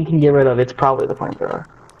anyone we can get rid of, it's probably the flamethrower.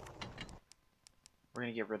 We're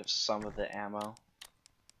gonna get rid of some of the ammo.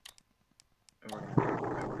 And we're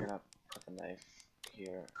gonna put the knife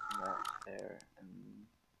here, and that there, and...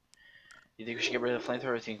 You think we should get rid of the flamethrower,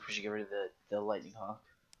 or you think we should get rid of the lightning hawk?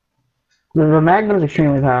 The Magnum is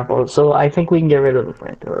extremely powerful, so I think we can get rid of the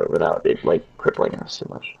flamethrower without it, like, crippling us too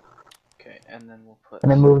much. Okay, and then we'll put...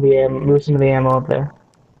 And then move some of the ammo up there.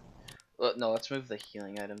 No, let's move the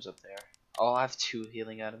healing items up there. I'll have 2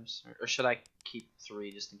 healing items, or should I keep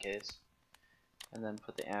 3 just in case? And then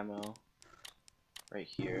put the ammo right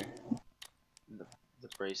here, the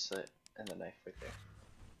bracelet, and the knife right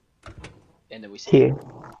there. And then we see. Here.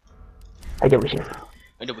 I get what you.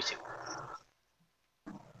 And then we see.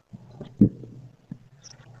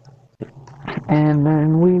 And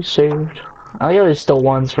then we saved. Oh yeah, there's still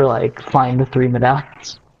ones for like find the 3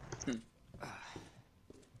 medallions.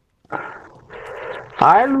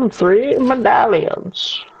 Find the 3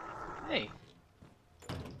 medallions. Hey.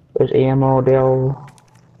 There's ammo, Dale.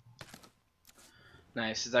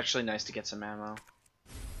 Nice. It's actually nice to get some ammo.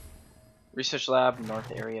 Research lab,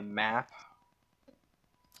 north area map.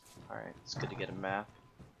 Alright, it's good to get a map.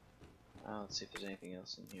 Let's see if there's anything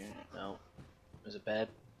else in here. No. There's a bed.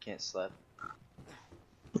 Can't sleep.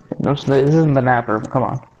 No, this isn't the nap room. Come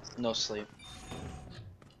on. No sleep.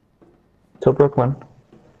 To Brooklyn.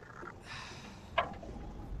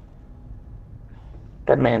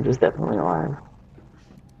 That man's is definitely alive.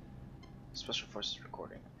 Special Forces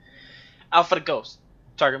recording. Alpha to Ghost.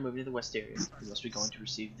 Target moving to the west area. We must be going to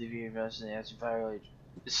receive the investigation and antiviral agent.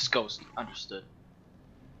 This is Ghost. Understood.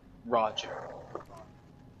 Roger.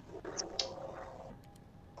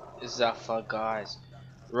 This is Alpha, guys.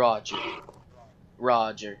 Roger.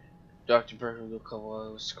 Roger. Dr. Berger will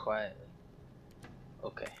close quietly.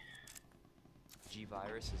 Okay.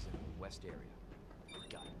 G-Virus is in the west area.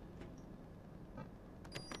 Got it.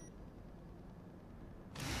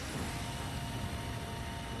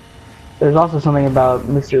 There's also something about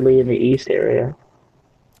Mr. Lee in the east area.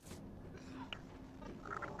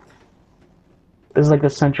 There's like a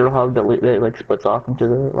central hub that like splits off into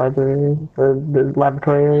the library, or the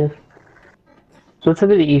laboratory areas. So let's head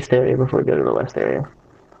to the east area before we go to the west area.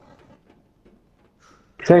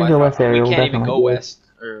 Heading to the west area. We will can't even go definitely west,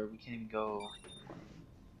 or we can't even go.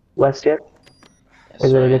 West yet? Yes,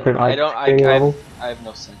 Is it a sorry. different, like, I level? have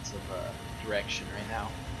no sense of direction right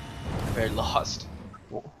now. I'm very lost.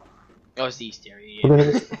 Oh, it's the east area.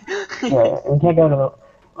 We're Yeah. Yeah, we can't go to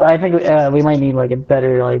the... I think we might need like a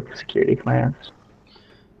better like security clearance.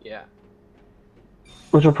 Yeah.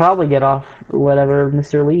 Which will probably get off whatever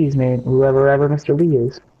Mr. Lee's name, whoever Mr. Lee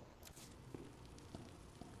is.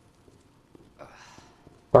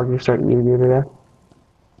 Barker start eating you to death.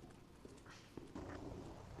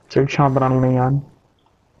 Start chomping on Leon.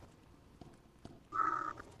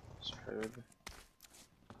 Just heard.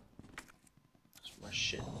 There's more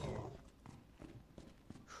shit in here.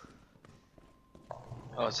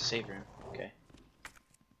 Oh, it's a save room. Okay.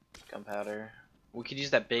 Gunpowder. We could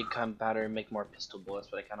use that big gunpowder and make more pistol bullets,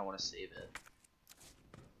 but I kind of want to save it.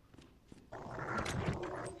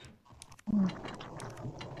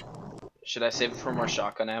 Should I save it for more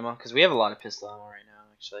shotgun ammo? Because we have a lot of pistol ammo right now,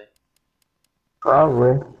 actually.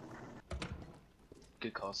 Probably.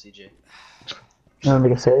 Good call, CJ. You want to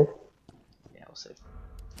make a save? Yeah, we'll save.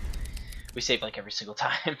 We save like every single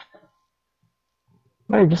time.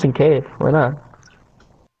 Maybe just in case. Why not?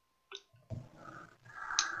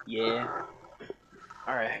 Yeah.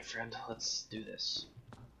 Alright, friend, let's do this.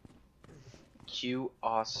 Q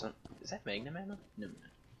awesome. Is that Magnum ammo? No,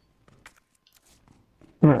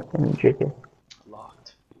 No, I mean, JK.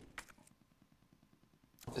 locked.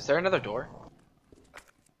 Is there another door?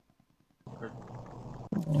 Or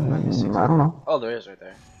am I missing I don't know. Oh, there is right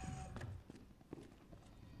there.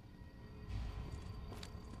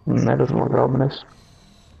 That doesn't look ominous.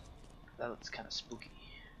 That looks kind of spooky.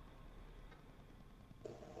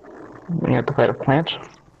 You have to fight a plant.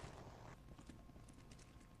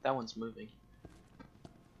 That one's moving.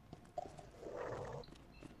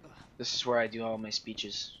 This is where I do all my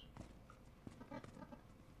speeches.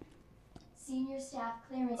 Senior staff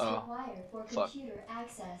clearance Oh, required for fuck. computer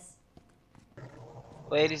access.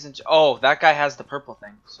 Ladies and oh, that guy has the purple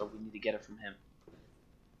thing, so we need to get it from him.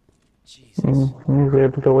 Jesus. We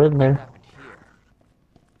have to go in What there. happened here?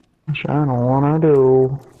 Which I don't want to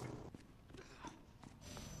do.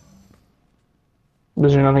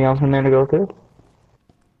 Is there nothing else in there to go through?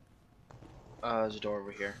 There's a door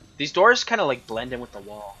over here. These doors kind of like blend in with the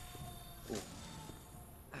wall. Ooh.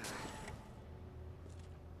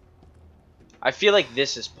 I feel like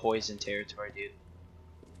this is poison territory, dude.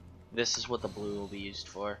 This is what the blue will be used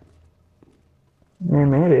for. Yeah,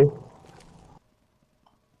 maybe.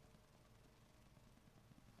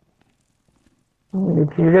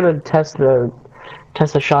 If you're gonna test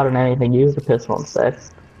a shot on anything, use the pistol instead.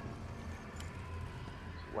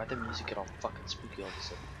 Why'd the music get all fucking spooky all of a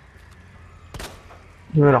sudden?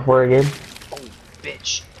 You're in a horror game. Oh,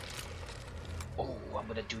 bitch. Oh, I'm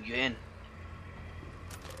gonna do you in.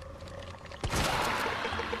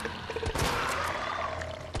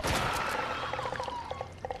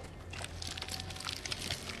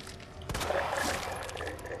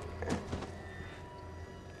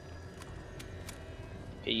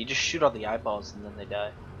 Okay, you just shoot all the eyeballs and then they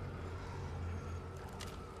die.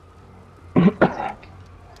 I think.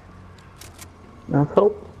 Let's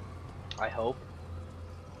hope. I hope.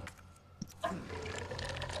 Oh,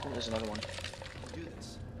 there's another one. Do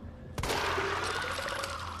this.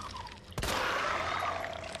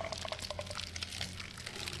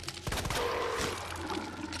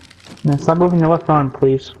 Now stop moving your left arm,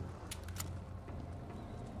 please.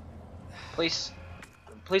 Please.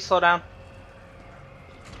 Please slow down.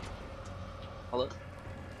 Hello?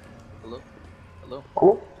 Hello? Hello?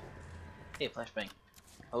 Oh. Hey, flashbang.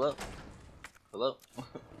 Hello? Hello?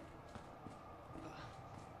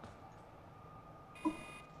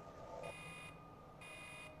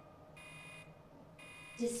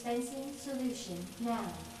 Dispensing solution now.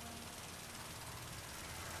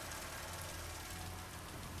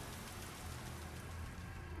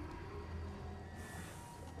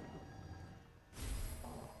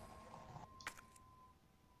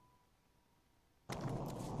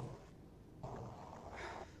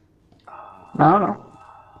 I don't know.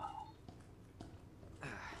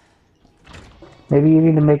 Maybe you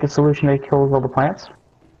need to make a solution that kills all the plants?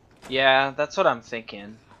 Yeah, that's what I'm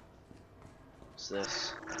thinking. What's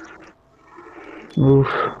this? Oof.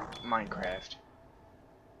 Minecraft.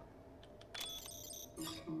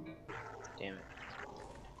 Damn it.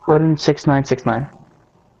 Put in 6969.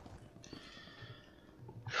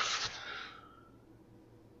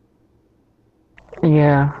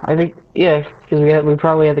 Yeah, I think, yeah, because we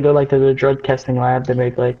probably had to go like to the drug testing lab to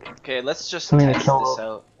make like, Okay, let's just Something to test kill- this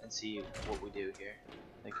out and see what we do here.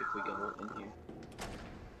 Like if we go in here.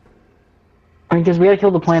 I mean, because we gotta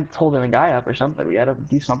kill the plant that's holding the guy up or something. We gotta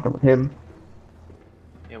do something with him.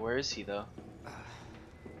 Yeah, where is he though?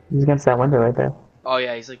 He's against that window right there. Oh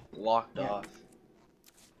yeah, he's like blocked off.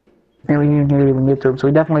 And we can't even get to him, so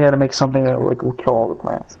we definitely gotta make something that like will kill all the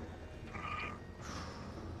plants.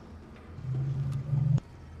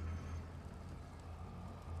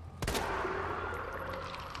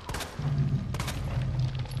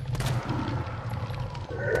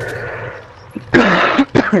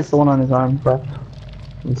 It's the one on his arm, but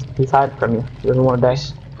he's hiding from you. He doesn't want to die.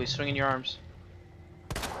 Please swing in your arms.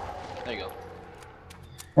 There you go.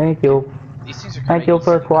 Thank you. These things are kinda Thank you easy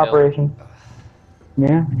for to kill. cooperation.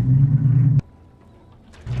 Yeah.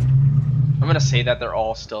 I'm gonna say that they're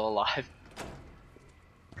all still alive.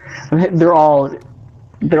 They're all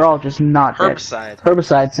just not dead. Herbicide.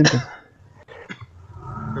 Herbicide symptom.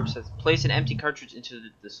 Herbicide. Place an empty cartridge into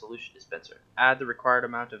the solution dispenser. Add the required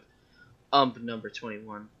amount of number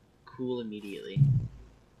 21. Cool immediately.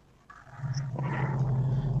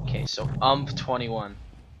 Okay, so 21.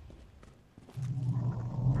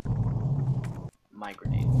 my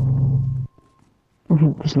grenade.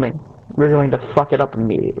 This me. We're going to fuck it up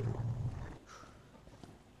immediately.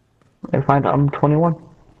 And find out I'm 21.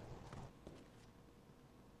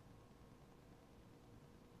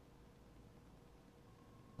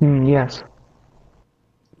 Yes.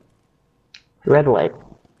 Red light.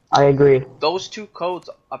 I agree. Those two codes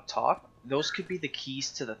up top, those could be the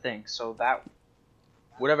keys to the thing. So that,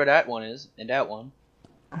 whatever that one is, and that one.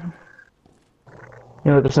 You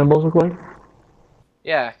know what the symbols look like?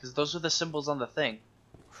 Yeah, because those are the symbols on the thing.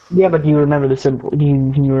 Yeah, but do you remember the symbol?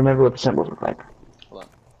 Can you remember what the symbols look like? Hold on.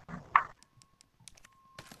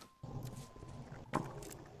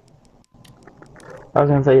 I was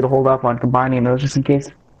gonna tell you to hold off on combining those just in case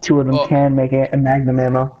two of them can make it a magnum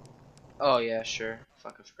ammo. Oh yeah, sure.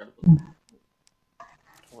 Fuck, I forgot about that.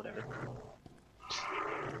 Whatever.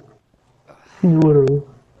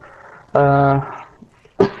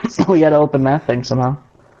 We gotta open that thing somehow.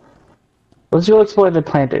 Let's go explore the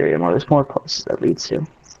plant area more. There's more places that leads to.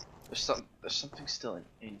 There's something still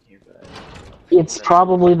in here, but I don't know. It's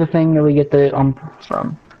probably the thing that we get the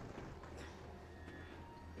from.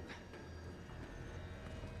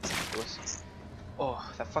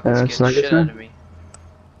 Oh, that fucking scared the shit out of me.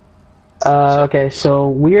 Okay, so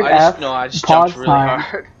weird F. No, I just pause jumped really sign.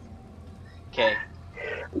 hard. Okay.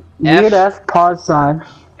 Weird F, pause sign.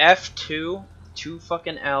 F2, 2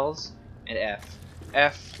 fucking L's, and F.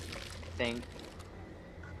 F thing.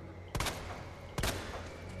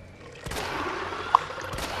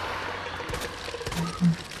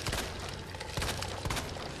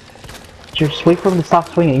 Just wait for him to stop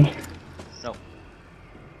swinging. No.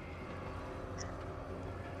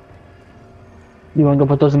 You wanna go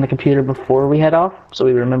put those in the computer before we head off, so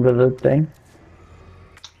we remember the thing?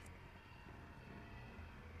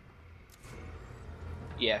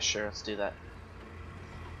 Yeah, sure, let's do that.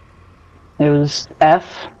 It was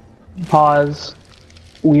F, pause,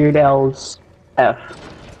 weird L's, F.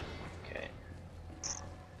 Okay.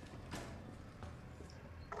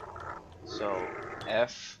 So,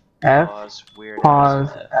 F, pause, weird pause,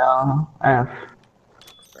 L's, F. L, F.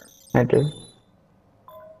 Enter.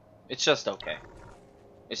 It's just okay.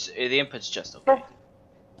 The input's just okay.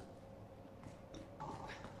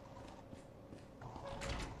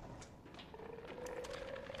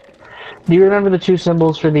 Do you remember the two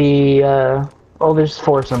symbols for the, oh, there's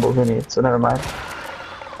 4 symbols we need, so never mind.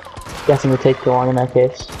 Guessing would take too long in that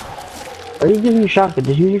case. Why are you giving you a shotgun?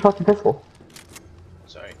 Just use your fucking pistol.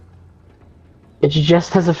 Sorry. It's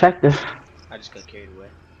just as effective. I just got carried away.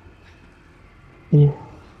 Yeah.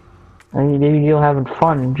 I mean, maybe you're having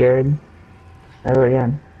fun, Jared. Never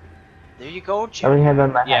again. There you go, I Jim. already have that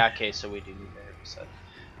in my Yeah, head. okay, so we do need that episode.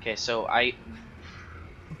 Okay, so I...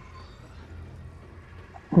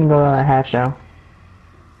 You can go down the hatch now.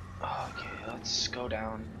 Okay, let's go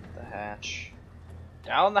down the hatch.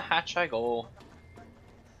 Down the hatch I go.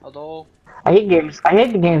 Although, I hate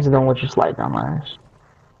the games that don't let you slide down ladders.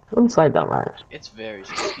 Don't slide down ladders. it's very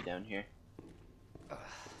spooky down here.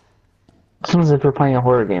 Sounds like we're playing a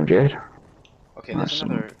horror game, Jared. Okay, there's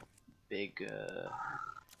Awesome. another big,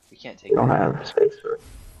 we can't take We don't that. have space for it.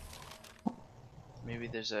 Maybe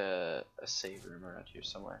there's a save room around here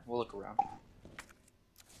somewhere. We'll look around.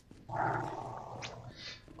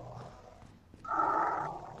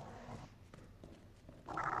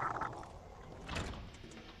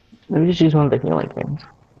 Maybe just use one of the healing things.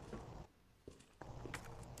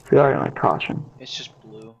 We are in like caution. It's just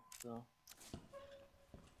blue, though.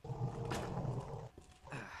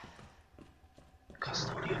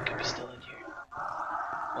 Custodian could be still in here.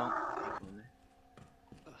 Oh, can't go in there.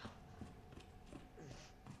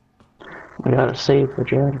 We gotta save for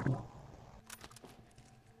Jared.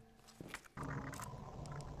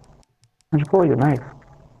 Why'd you pull your knife?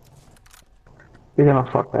 You're gonna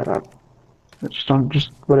fuck that up.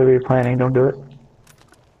 Just whatever you're planning, don't do it.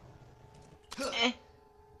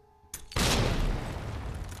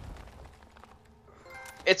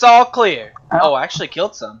 It's all clear. Oh. Oh, I actually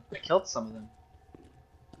killed some. I killed some of them.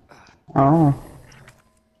 Oh.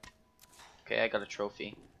 Okay, I got a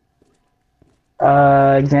trophy.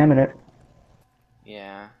 Examine it.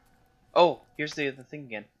 Yeah. Oh, here's the thing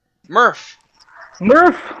again. Murph!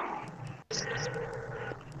 Nerf!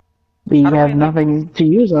 But you How do have I, like- nothing to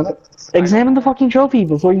use on it. Examine the fucking trophy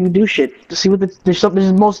before you do shit. To see what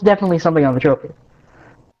there's most definitely something on the trophy.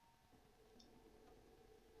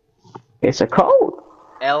 It's a code.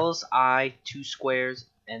 L's I, 2 squares,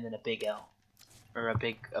 and then a big L. Or a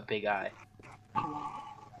big I.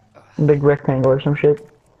 A big rectangle or some shit.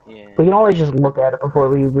 Yeah. We can always just look at it before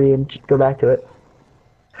we go back to it.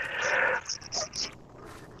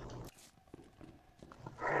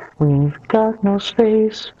 We've got no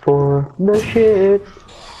space for the shit.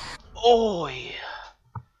 Oi!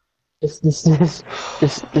 Just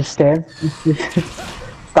stand.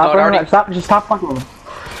 Oh, Stop it running. already. Stop. Just stop fucking with him.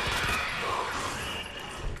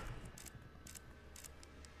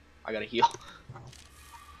 I gotta heal.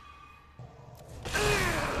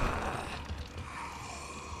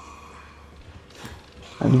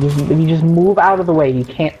 If you just move out of the way, he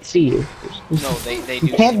can't see you. No, they do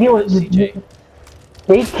You can't see deal me, with CJ.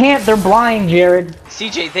 They can't. They're blind, Jared.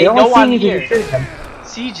 CJ, They they only know see I'm you because you're here. shooting them. If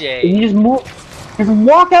CJ. you just move, just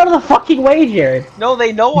walk out of the fucking way, Jared. No,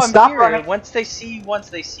 they know Just I'm stop here. running. Once they see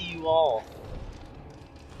you all.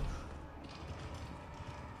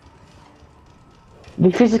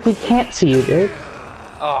 They physically can't see you, Jared.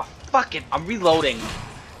 Oh, fuck it. I'm reloading.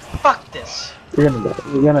 Fuck this. You're gonna die.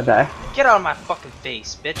 You're gonna die. Get out of my fucking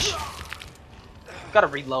face, bitch. Gotta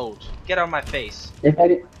reload. Get out of my face. If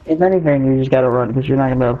anything, you just gotta run because you're not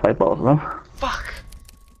gonna be able to fight both of them. Fuck.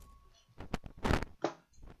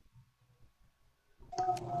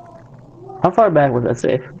 How far back was that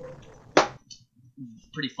safe?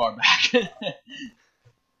 Pretty far back.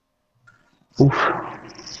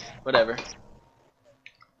 Oof. Whatever.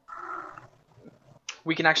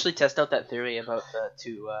 We can actually test out that theory about the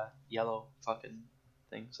two yellow fucking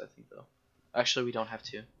things, I think, though. Actually, we don't have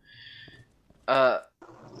to.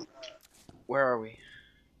 Where are we?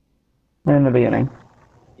 We're in the beginning.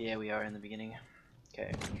 Yeah, we are in the beginning.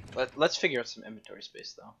 Okay. Let's figure out some inventory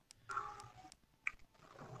space, though.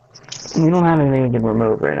 We don't have anything we can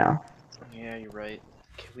remove right now. Yeah, you're right.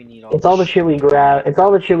 Okay, we need all It's all the shit we grabbed. It's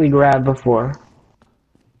all the shit we grabbed before.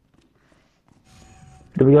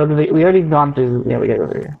 Did we go to the? We already gone through. Yeah, we gotta go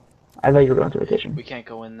through here. I thought you were going to the kitchen. We can't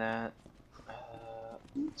go in that.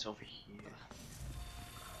 It's over here.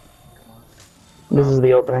 Come on. This is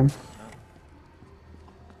the opening.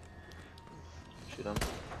 Shoot him.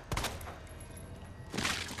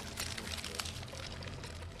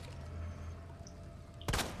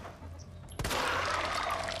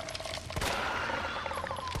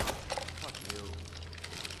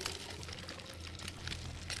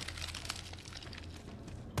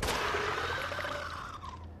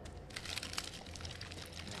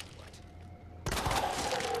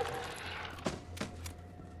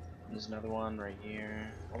 There's another one right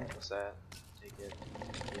here. What was that? Take it.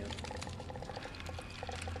 Yeah.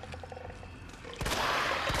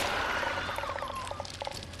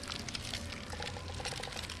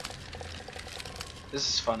 This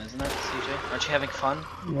is fun, isn't it, CJ? Aren't you having fun?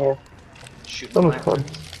 Yeah. Shooting So much fun.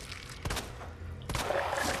 lanterns?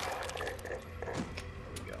 There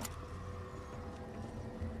we go.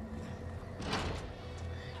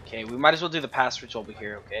 Okay, we might as well do the passwords over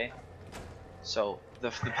here, okay? So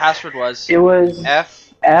the password was It was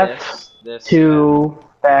F this to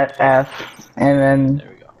that F, and then there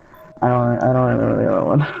we go. I don't remember the other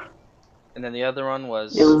one. And then the other one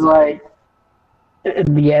was It was like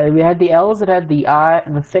yeah, we had the L's that had the I,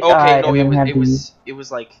 the thick I, okay. No, and then had it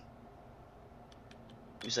was like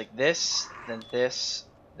this, then this,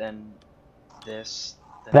 then this,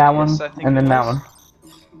 then that this, one, I think and then it that was.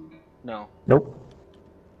 one. No, Nope.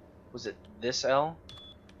 was it this L?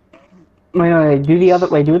 Wait, do the other.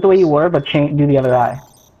 Wait, do it the way you were, but do the other I.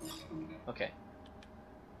 Okay.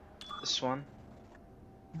 This one?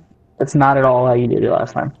 That's not at all how you did it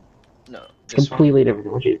last time. No. It's This completely different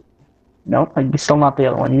than what you. Nope, still not the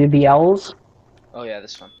other one. You did the L's, one? Oh yeah,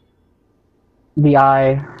 this one. the I,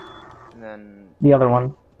 And then the other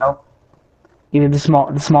one. Nope. You did the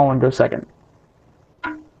small one goes second.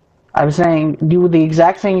 I was saying do the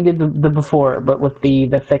exact same you did the before, but with the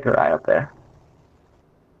thicker I up there.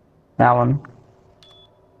 That one.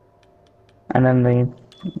 And then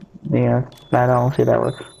that I'll see that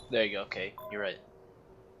works. there you go. Okay, you're right.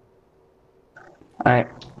 Alright.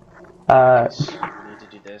 So we need to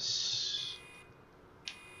do this.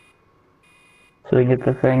 So we get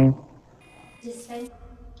the thing. Dispense.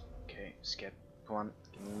 Okay, skip. Come on,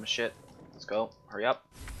 give me my shit. Let's go. Hurry up.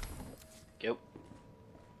 Go.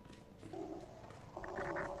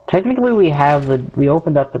 Technically, we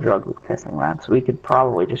opened up the drug testing lab, so we could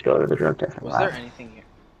probably just go to the drug testing Was lab. there anything here?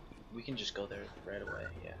 We can just go there right away.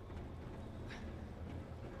 Yeah.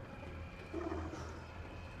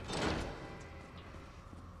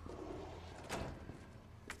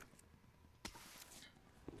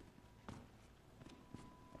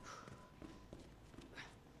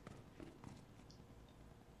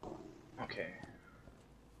 Okay.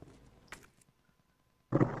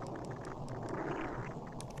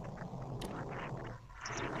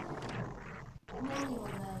 Manual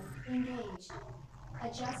mode engaged.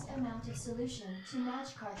 Adjust amount of solution to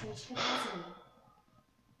match cartridge capacity.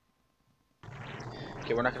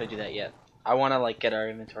 Okay, we're not gonna do that yet. I wanna like get our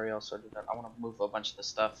inventory all sorted out. I wanna move a bunch of the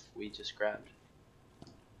stuff we just grabbed.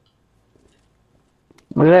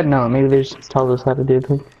 Look at that note. Maybe they just tell us how to do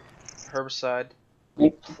things. Herbicide.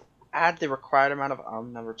 Yep. Add the required amount of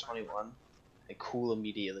number 21 and cool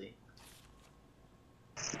immediately.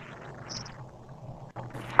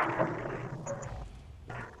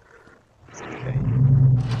 Okay.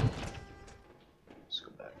 Let's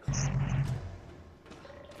go back.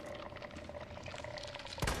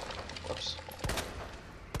 Oops.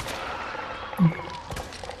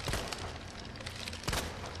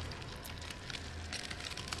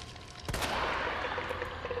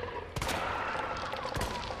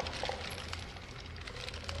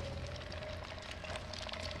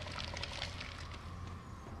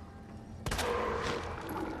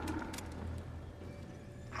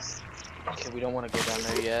 Okay, we don't want to go down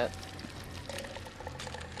there yet.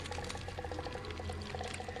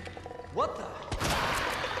 What the?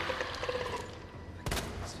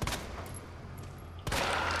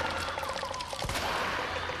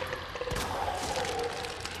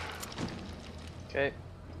 Okay.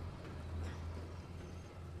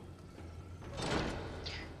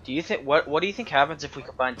 Do you think what do you think happens if we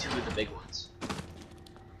combine two of the big ones?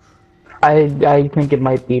 I think it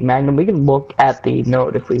might be Magnum. We can look at the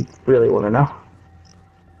note if we really want to know.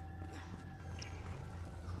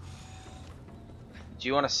 Do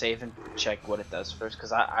you want to save and check what it does first?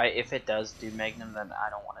 Because I if it does do Magnum, then I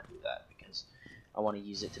don't want to do that because I want to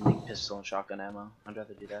use it to make pistol and shotgun ammo. I'd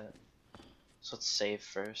rather do that. So let's save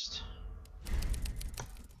first.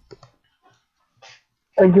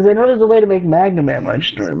 Because I know there's a way to make Magnum ammo. I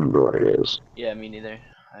just don't remember what it is. Yeah, me neither.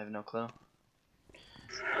 I have no clue.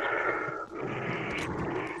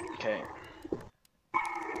 Okay.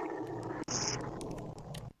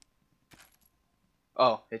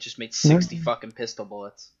 Oh, it just made 60 fucking pistol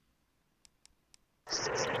bullets.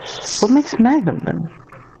 What makes Magnum then?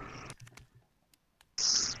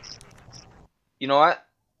 You know what?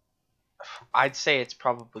 I'd say it's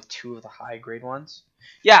probably two of the high grade ones.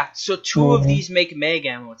 Yeah, so two of these make mag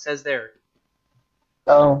ammo. It says there.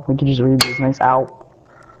 Oh, we can just read these nice out.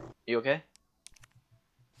 You okay?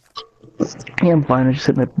 Yeah, I'm fine. I just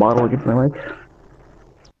hit my bottle against my leg.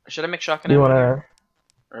 Should I make shotgun You ammo? wanna?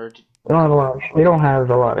 Or We don't have a lot. We don't have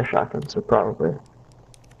a lot of shotguns, so probably.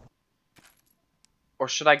 or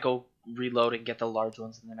should I go reload and get the large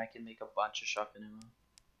ones and then I can make a bunch of shotgun ammo?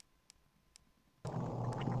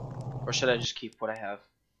 Or should I just keep what I have?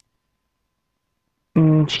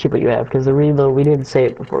 Just keep what you have, because the reload, we didn't say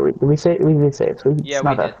it before. Did we say it? We did say it, so Yeah, it's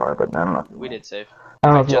not we that did. far, but I don't know. We did save. I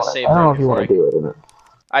don't know I if you just wanna, saved I don't know right if you want to before do it or not.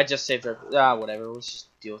 I just saved her. Whatever. Let's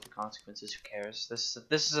just deal with the consequences. Who cares? This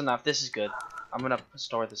is enough. This is good. I'm gonna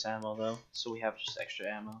store this ammo though, so we have just extra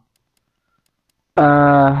ammo.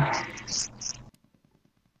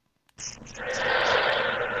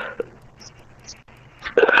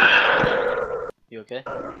 You okay?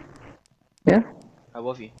 Yeah. I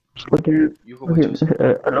love you. Just look at it. You go Look with at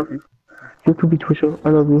Twister. it. I love you. You could be Twisho. I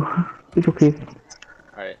love you. It's okay.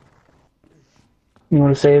 Alright. You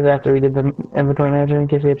want to save after we did the inventory manager in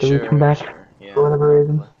case we have to come back Sure. Yeah. for whatever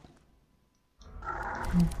reason?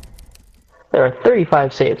 There are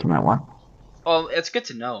 35 saves in that one. Well, it's good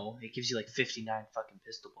to know. It gives you like 59 fucking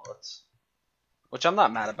pistol bullets, which I'm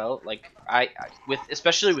not mad about. Like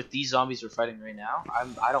especially with these zombies we're fighting right now,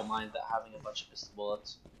 I don't mind that having a bunch of pistol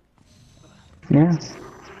bullets. Yeah.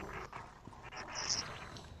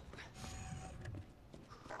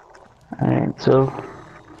 Alright, so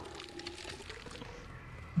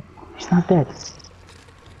he's not dead.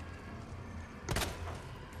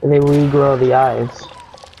 They regrow the eyes.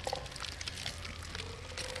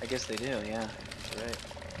 I guess they do. Yeah. That's right.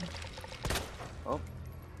 Oh.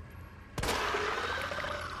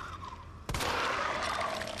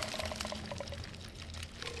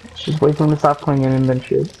 Just wait for him to stop clinging and then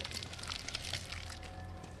shoot.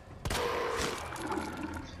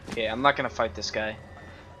 Okay, I'm not gonna fight this guy.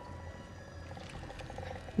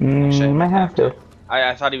 Actually, I might have to.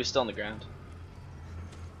 I thought he was still on the ground.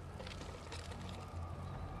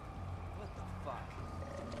 What the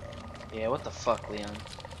fuck? Yeah, what the fuck, Leon?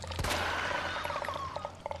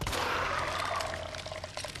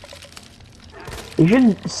 You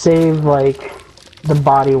should save, like, the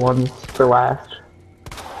body ones for last.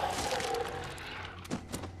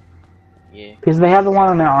 Yeah. Because they have the one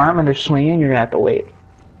on their arm and they're swinging, you're gonna have to wait.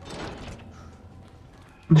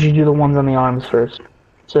 You should do the ones on the arms first,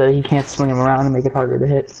 so that he can't swing them around and make it harder to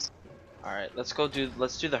hit. All right, let's do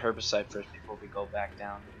the herbicide first before we go back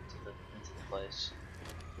down into the place.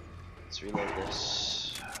 Let's reload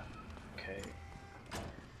this. Okay.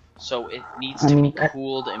 So it needs to be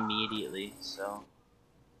cooled immediately. So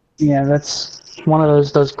Yeah, that's one of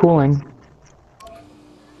those does cooling.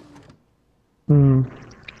 Hmm.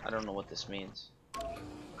 I don't know what this means.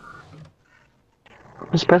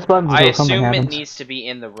 Just press buttons I until something assume it happens. needs to be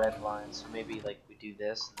in the red line, so maybe like we do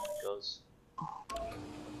this and then it goes.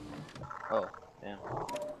 Oh, damn.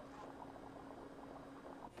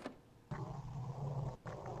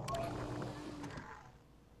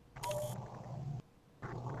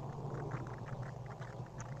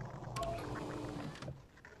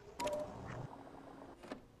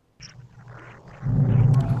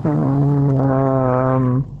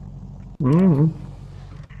 Hmm.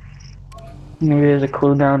 Maybe there's a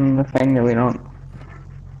clue down in the thing that we don't.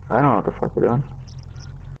 I don't know what the fuck we're doing.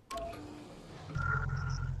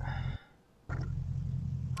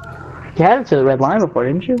 You had it to the red line before,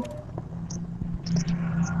 didn't you?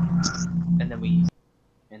 And then we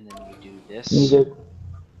do You this, did.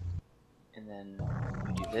 and then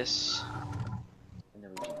we do this, and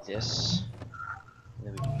then we do this, and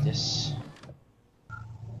then we do this,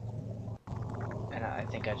 and I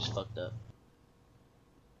think I just fucked up.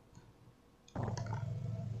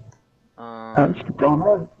 Don't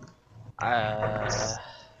know.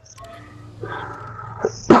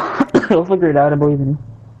 He'll figure it out, I believe in you.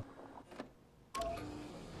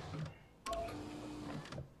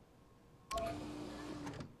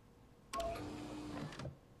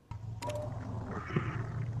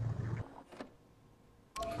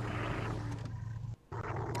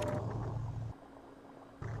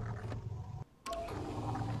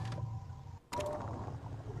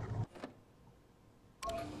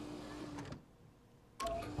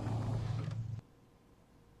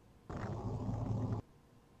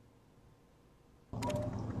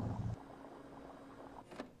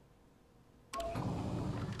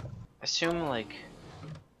 assume like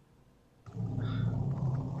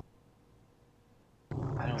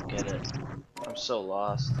I don't get it. I'm so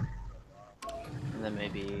lost. And then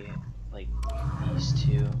maybe like these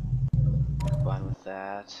two combine with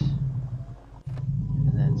that,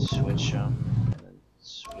 and then switch them, and then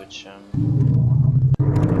switch them.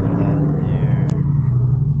 Put that in there,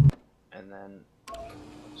 and then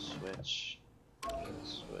switch, and then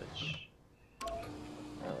switch.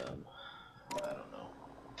 I don't know.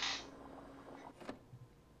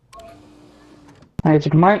 Alright,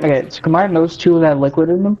 so combine those two with that liquid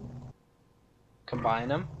in them. Combine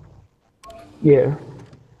them. Yeah.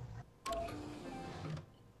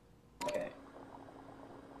 Okay.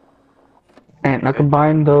 And now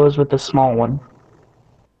combine those with the small one.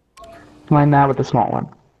 Combine that with the small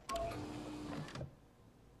one.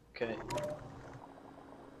 Okay.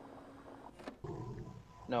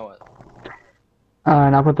 No, what?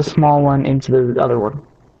 Now put the small one into the other one.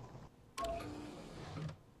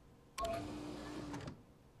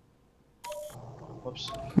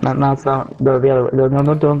 Whoops. No, it's not the other one.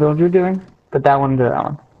 No, don't what you're doing. Put that one into that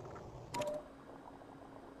one.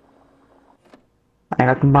 And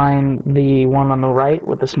I combine the one on the right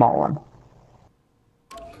with the small one.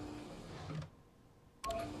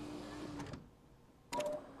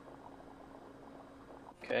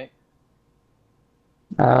 Okay.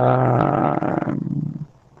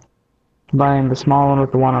 Combine the small one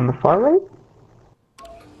with the one on the far right.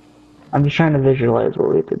 I'm just trying to visualize what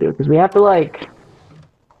we have to do because we have to like.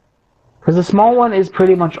 Because the small one is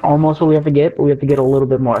pretty much almost what we have to get, but we have to get a little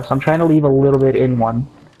bit more. So I'm trying to leave a little bit in one.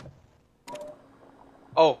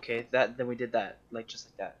 Oh, okay. Then we did that, like just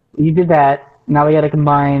like that. You did that. Now we gotta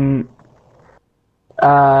combine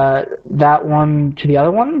that one to the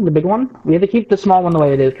other one, the big one. We have to keep the small one the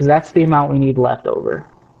way it is, because that's the amount we need left over.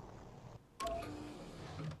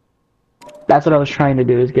 That's what I was trying to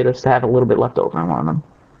do, is get us to have a little bit left over on one of them.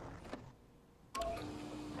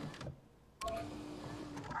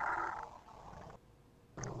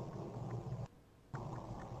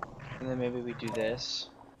 And then maybe we do this.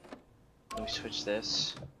 And we switch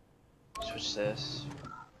this. Switch this.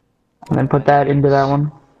 And then put that into that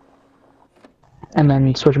one. And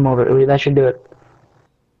then switch them over. That should do it.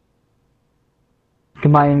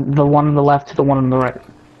 Combine the one on the left to the one on the right.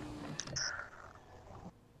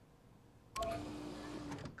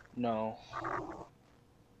 No.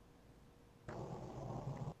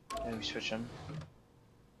 And we switch them.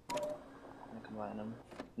 And combine them.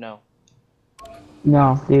 No.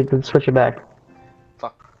 No, you can switch it back.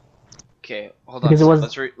 Fuck. Okay, hold on. Because it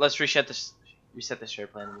was- Let's reset this. Reset the share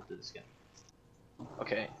plan and we'll do this again.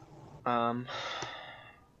 Okay. I'm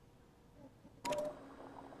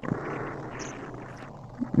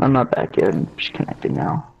not back yet. I'm just connecting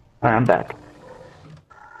now. Alright, I'm back.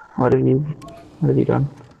 What have you done?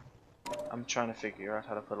 I'm trying to figure out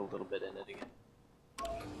how to put a little bit in it again.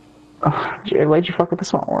 Oh, Jared, why'd you fuck with the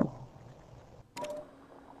small one?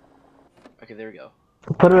 Okay, there we go.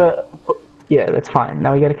 Yeah, that's fine.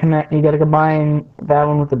 Now you gotta connect. You gotta combine that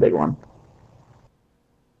one with the big one.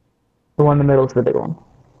 The one in the middle is the big one.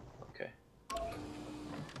 Okay.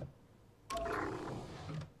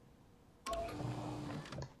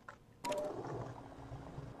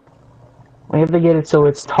 We have to get it so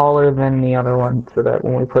it's taller than the other one, so that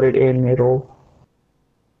when we put it in, it'll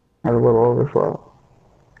have a little overflow.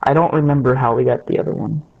 I don't remember how we got the other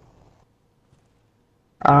one.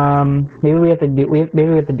 Maybe we have to do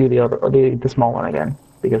the small one again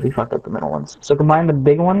because we fucked up the middle ones. So combine the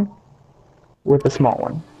big one with the small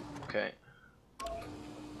one. Okay.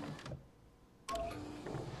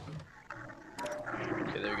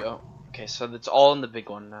 Okay, there we go. Okay, so it's all in the big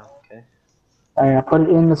one now. Okay. And I put it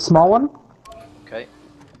in the small one. Okay.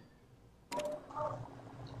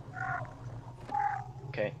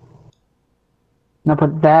 Okay. Now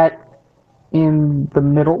put that in the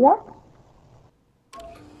middle one.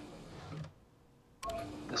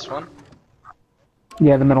 This one?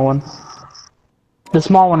 Yeah, the middle one. The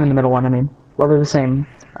small one and the middle one, I mean. Well, they're the same,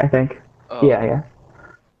 I think. Oh. Yeah.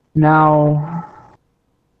 Now,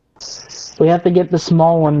 we have to get the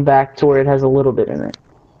small one back to where it has a little bit in it.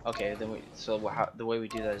 Okay, then the way we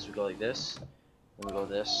do that is we go like this, then we go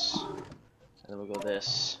this, and then we go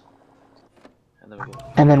this, and then we go.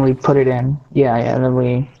 And then we put it in. Yeah, and then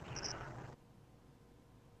we...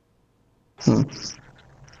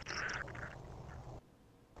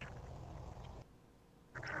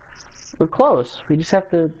 We're close. We just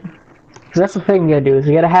have to... 'cause that's the thing we gotta do, is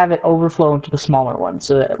we gotta have it overflow into the smaller one,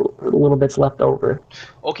 so that a little bit's left over.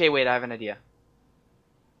 Okay, wait, I have an idea.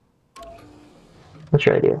 What's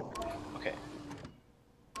your idea? Okay.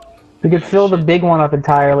 We could fill the big one up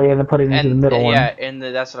entirely and then put it into the middle one. Yeah, and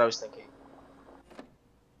that's what I was thinking.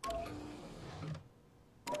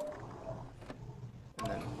 And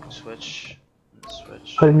then switch, and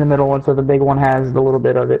switch. Put it in the middle one so the big one has the little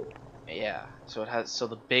bit of it. Yeah, so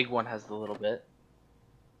the big one has the little bit,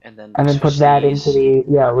 and then Put that into the...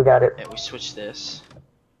 Yeah, we got it. Yeah, we switch this.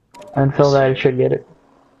 And fill that, it should get it.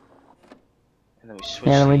 And then we switch.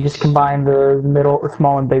 And then we just combine the middle,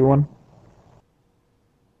 small and big one.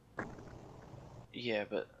 Yeah,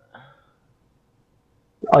 but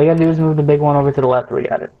All you gotta do is move the big one over to the left, we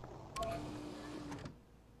got it.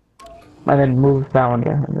 And then move that one,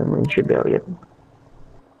 yeah, and then we should be able to get it.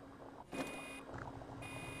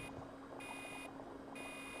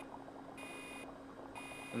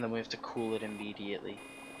 and then we have to cool it immediately.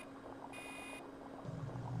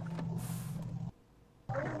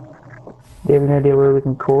 Do you have an idea where we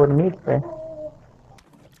can cool it immediately?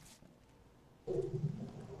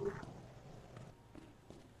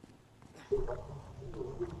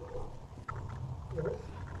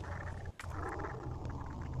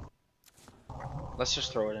 Let's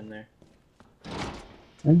just throw it in there.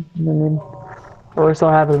 I mean, or so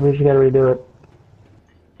happens we just gotta redo it.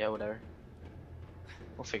 Yeah, whatever.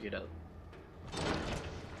 We'll figure it out.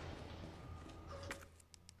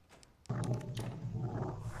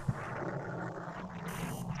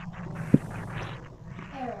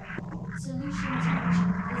 Error. Solution detection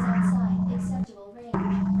is outside acceptable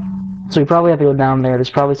range. So we probably have to go down there.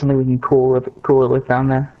 There's probably something we can cool it with down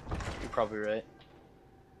there. You're probably right.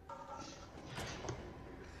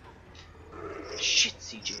 Shit,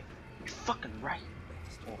 CJ. You're fucking right.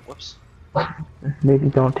 Oh, whoops. Maybe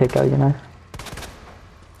don't take out your knife.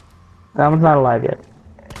 That one's not alive yet.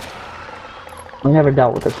 We never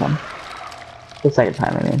dealt with this one. The second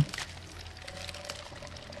time, I mean.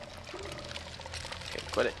 Okay,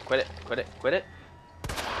 quit it, quit it, quit it, quit it.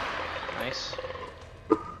 Nice.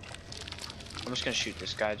 I'm just gonna shoot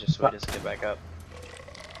this guy just so he doesn't get back up.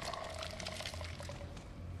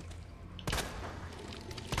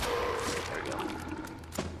 There we go.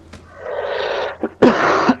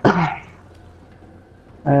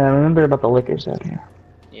 Remember about the liquors out here.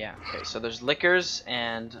 Yeah, okay, so there's liquors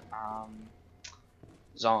and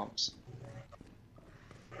zombs.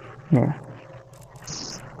 Yeah.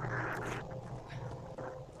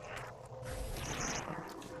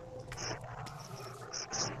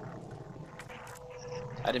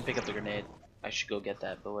 I didn't pick up the grenade. I should go get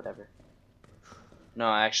that, but whatever. No,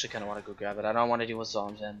 I actually kind of want to go grab it. I don't want to deal with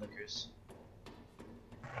zombs and liquors.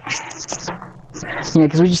 Yeah,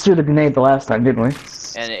 because we just threw the grenade the last time, didn't we?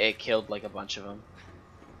 And it killed like a bunch of them.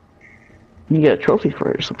 You get a trophy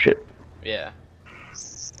for it or some shit. Yeah.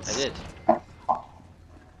 I did.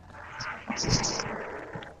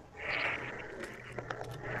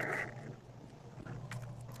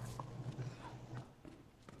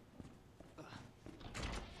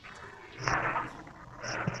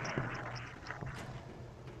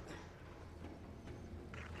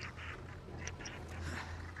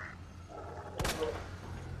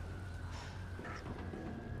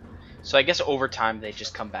 So I guess over time they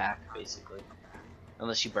just come back, basically.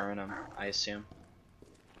 Unless you burn them, I assume.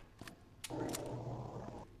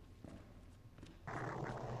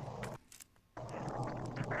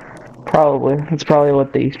 Probably. That's probably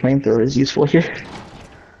what the flamethrower is useful here.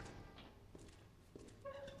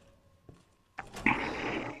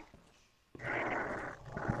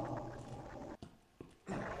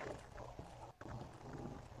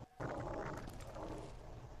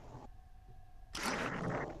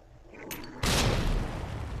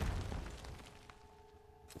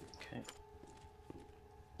 Okay.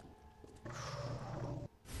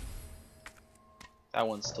 That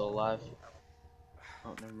one's still alive.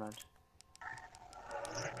 Oh, never mind.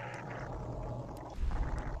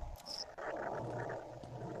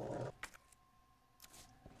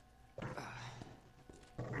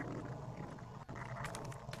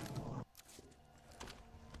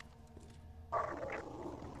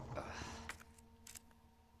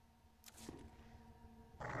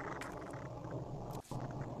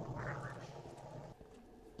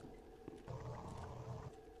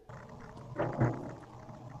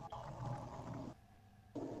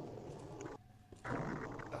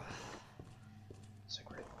 It's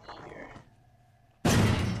like right here.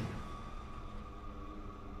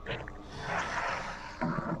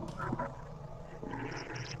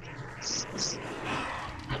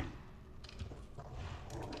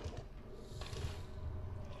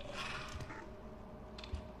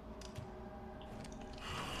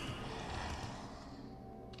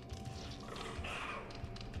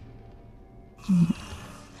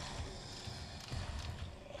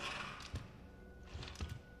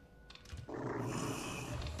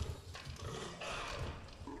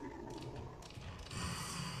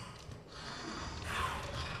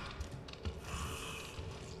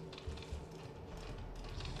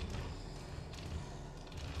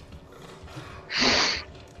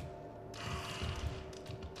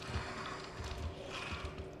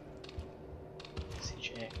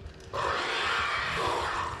 CJ.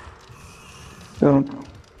 So,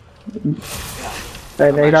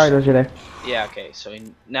 they died over there. Yeah, okay, so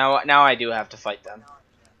now I do have to fight them.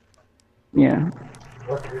 Yeah.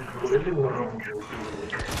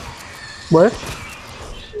 What?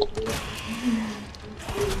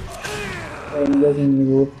 Resident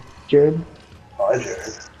Evil, Jared? Hi,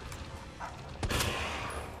 Jared.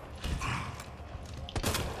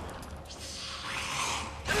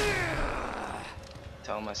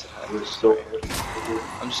 Tell them I said hi. We're still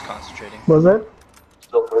I'm just concentrating. Was that?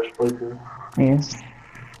 still first playthrough. Yeah.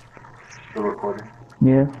 Still recording.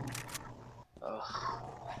 Yeah. Ugh.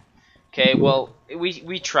 Okay, well,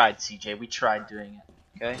 we tried, CJ. We tried doing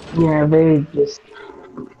it. Okay. Yeah, they just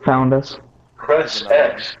found us. Press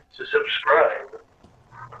X to subscribe.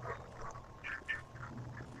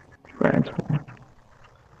 Right.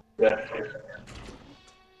 Yeah.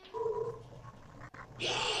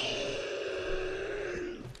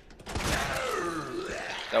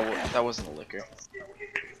 That wasn't a liquor.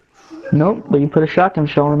 Nope, but you put a shotgun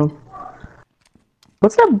shell in them.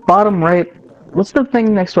 What's that bottom right? What's the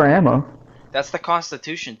thing next to our ammo? That's the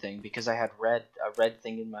Constitution thing because I had a red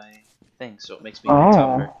thing in my thing, so it makes me Oh.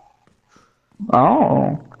 tougher.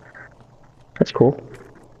 Oh. That's cool.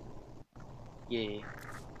 Yeah.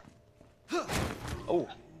 Oh.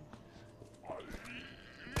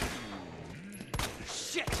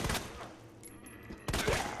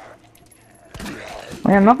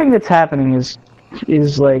 Man, nothing that's happening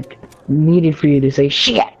is like needed for you to say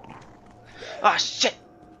shit. Ah, shit.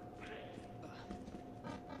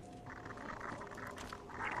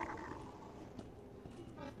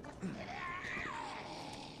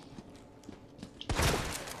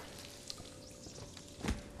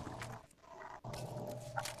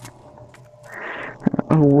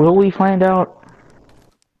 Will we find out?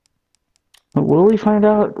 Will we find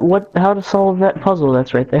out how to solve that puzzle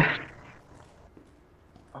that's right there?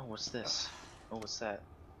 Oh, what's this? Oh, what's that?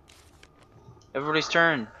 Everybody's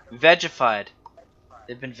turn. Vegified.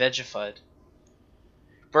 They've been vegified.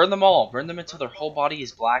 Burn them all. Burn them until their whole body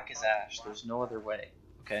is black as ash. There's no other way.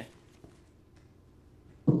 Okay?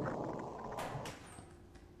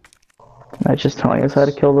 That's just telling us how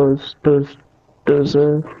to kill those plant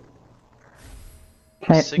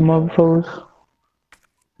Signal. mofos.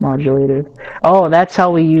 Modulator. Oh, that's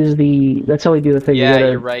how we use the. That's how we do the thing. Yeah,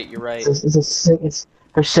 you're right. You're right. It's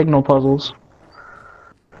they're signal puzzles.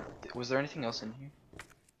 Was there anything else in here?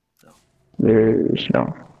 There's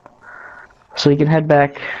no. So you can head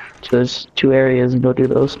back to those two areas and go do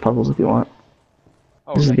those puzzles if you want.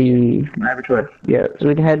 Oh, This is right the here. laboratory. Yeah, so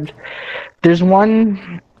we can head. There's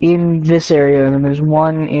one in this area, and then there's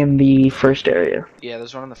one in the first area. Yeah,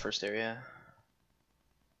 there's one in the first area.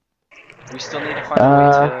 We still need to find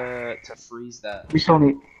a way to freeze that. We still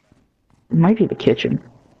need. It might be the kitchen.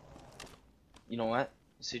 You know what,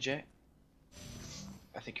 CJ?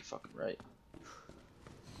 I think you're fucking right.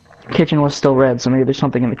 Kitchen was still red, so maybe there's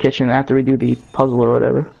something in the kitchen after we do the puzzle or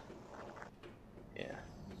whatever. Yeah.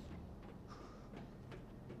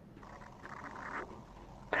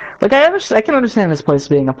 Like I can understand this place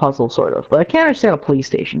being a puzzle, sort of, but I can't understand a police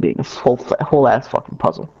station being a whole ass fucking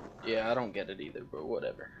puzzle. Yeah, I don't get it either, but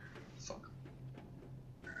whatever. Fuck.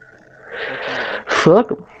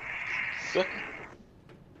 Fuck 'em. Fuck.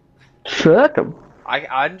 Fuck 'em.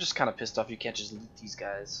 I'm just kind of pissed off you can't just loot these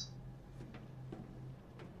guys.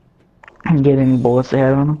 And get any bullets they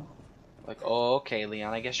had on them. Like, oh, okay,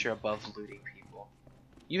 Leon, I guess you're above looting people.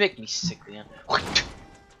 You make me sick, Leon.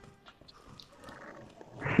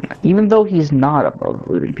 Even though he's not above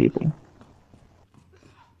looting people.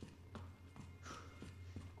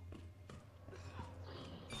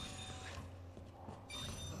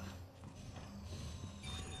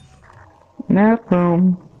 Nap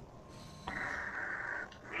room.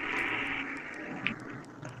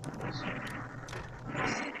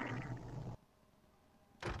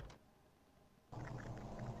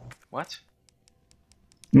 What?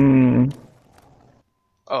 Hmm.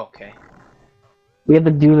 Oh, okay. We have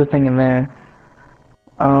to do the thing in there.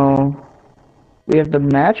 Oh. We have to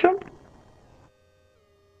match them?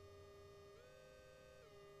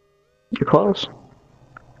 You're close.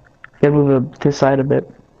 Gotta move it to the side a bit.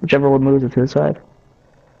 Whichever one moves it to the side.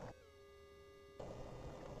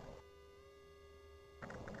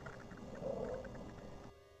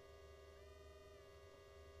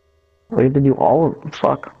 We have to do all of them.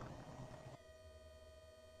 Fuck.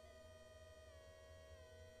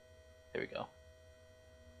 There we go.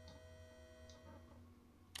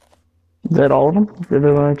 Is that all of them? Is there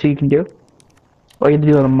only two you can do? Or you have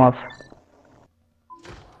to do it in a month?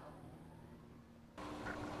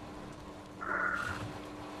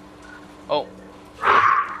 Oh.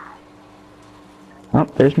 Oh,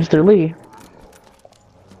 there's Mr. Lee.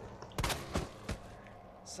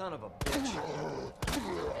 Son of a bitch.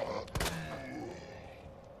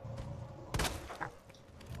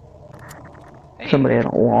 Hey. Somebody had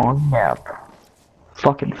a long nap.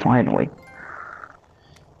 Fucking finally.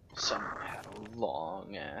 Someone had a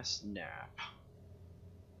long ass nap.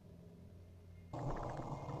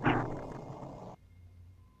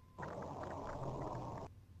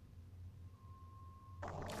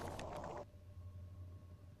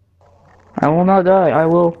 I will not die, I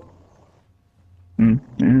will.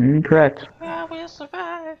 Incorrect. I will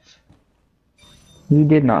survive. You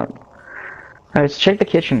did not. Alright, let's check the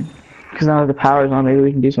kitchen. Because now that the power's on, maybe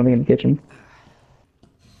we can do something in the kitchen.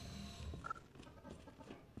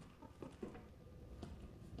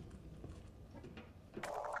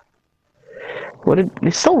 What did...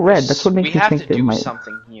 It's still red, that's what makes we me have think to that it do might...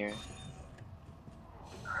 something here.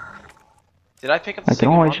 Did I pick up the I can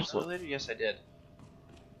second always bomb just- earlier? Yes, I did.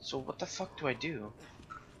 So what the fuck do I do?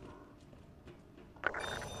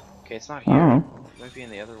 Okay, it's not I here. don't know. It might be in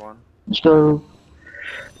the other one. Let's go...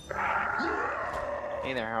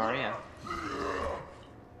 Hey there, how are ya?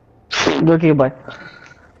 Okay, goodbye.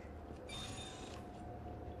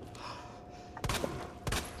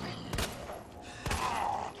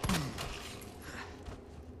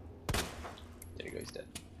 There you go, he's dead.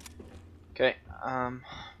 Okay,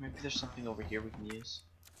 maybe there's something over here we can use.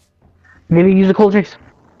 Maybe use the cold drinks.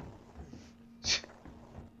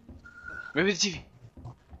 Maybe the TV.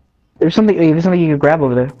 There's something you can grab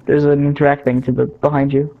over there. There's an interact thing to the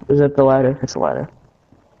behind you. Is that the ladder? It's the ladder.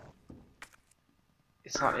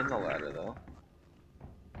 It's not in the ladder though.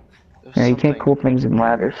 There's Yeah, you can't something- cool things in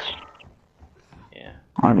ladders. Yeah,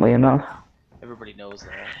 Oddly enough. everybody knows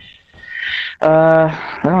that.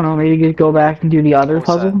 I don't know, maybe you could go back and do the other What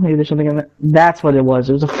was puzzle? that? Maybe there's something in there. That's what it was.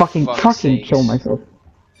 It was a fucking Fuck's sakes. kill myself.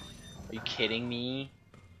 Are you kidding me?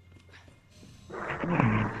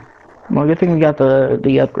 Well, good thing we got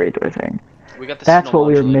the upgrade door thing. We got the That's signal what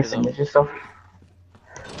we were modulator, missing. though. It's just stuff.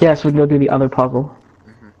 Yeah, so we can go do the other puzzle.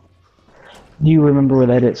 Do you remember where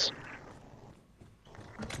that is?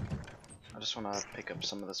 I just want to pick up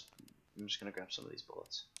some of this. I'm just gonna grab some of these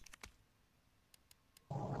bullets.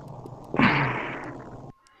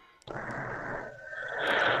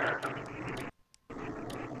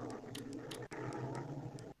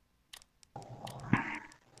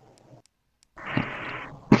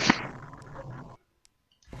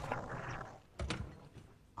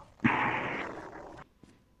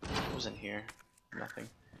 What was in here? Nothing.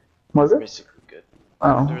 Was it? Basically good.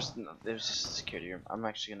 Oh. There's just a security room. I'm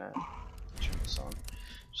actually gonna turn this on.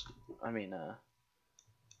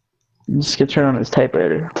 Just gonna turn on his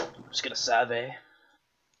typewriter. I'm just gonna save.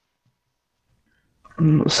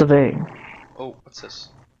 Surveying. Oh, what's this?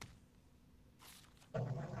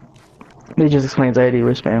 It just explains ID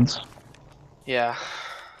wristbands. Yeah.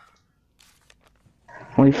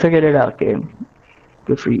 We figured it out, game.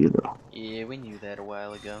 Good for you, though. Yeah, we knew that a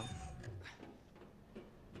while ago.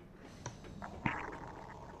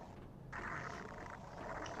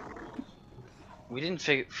 We didn't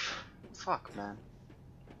figure. Fuck, man.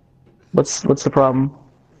 What's the problem?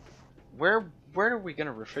 Where are we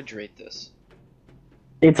gonna refrigerate this?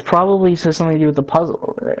 It's probably something to do with the puzzle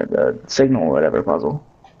over there, the signal or whatever puzzle.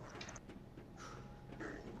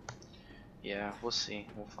 Yeah, we'll see.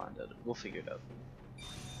 We'll find out. We'll figure it out.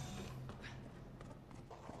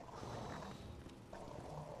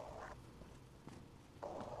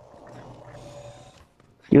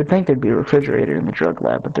 You would think there'd be a refrigerator in the drug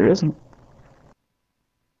lab, but there isn't.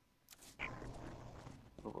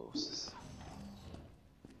 What was this?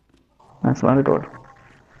 That's not a door.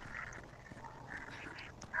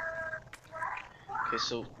 Okay,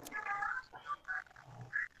 so.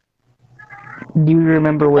 Do you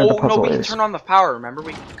remember where the Oh no, puzzle we can is? turn on the power. Remember,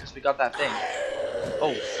 because we got that thing.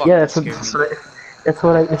 Oh fuck. Yeah, that that's scared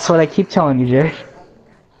me. that's what I keep telling you, Jay.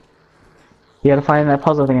 You gotta find that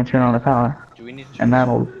puzzle thing and turn on the power, Do we need to? and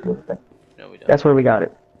that'll do the thing. No, we don't. That's where we got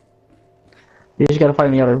it. You just gotta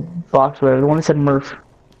find the other box, whatever. The one that said Murph.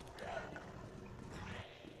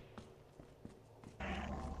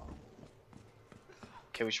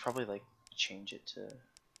 Okay, we should probably like change it to.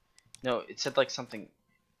 No, it said like something.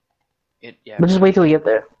 Yeah. But just wait till we get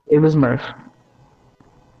there. It was Murph.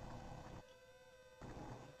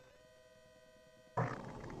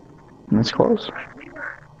 And it's close.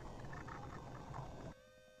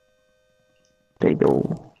 There you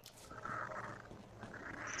go.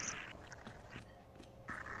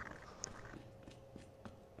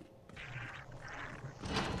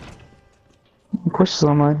 Quist is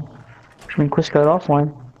online. I mean, Quist got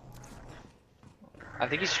offline. I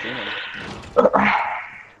think he's streaming.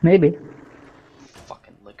 Maybe.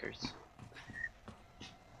 Fucking lickers.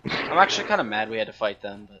 I'm actually kind of mad we had to fight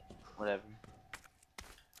them, but whatever.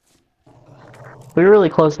 We were really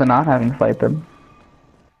close to not having to fight them.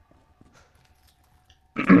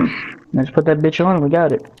 Let's put that bitch on and we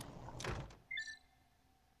got it.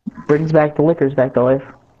 Brings back the lickers back to life.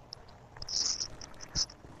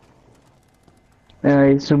 And I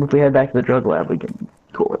assume if we head back to the drug lab, we can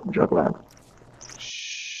go at the drug lab.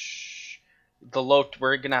 Shh.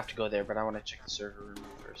 We're gonna have to go there, but I want to check the server room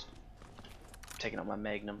first. I'm taking out my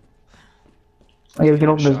Magnum. Oh yeah, we can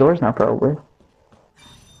open those doors now, probably.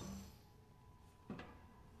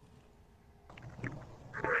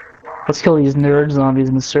 Let's kill these nerd zombies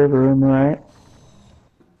in the server room, alright?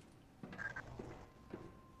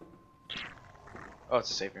 Oh, it's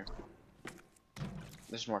a save room.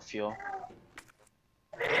 There's more fuel.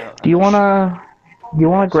 Do you wanna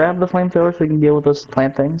grab the flamethrower so we can deal with those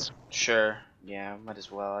plant things? Sure. Yeah, might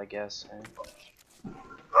as well, I guess.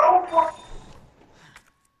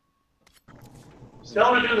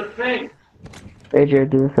 Tell him to do the thing. Hey Jared,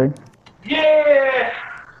 do the thing. Yeah!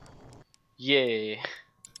 Yay.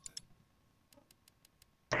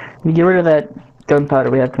 If we get rid of that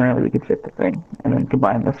gunpowder we have currently, we could fit the thing. And then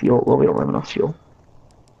combine the fuel. Well, we don't have enough fuel.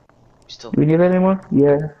 Still. Do we need that anymore?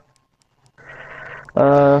 Yeah.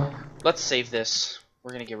 Let's save this.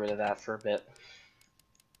 We're gonna get rid of that for a bit.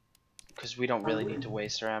 Because we don't really need to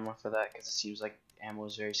waste our ammo for that, because it seems like ammo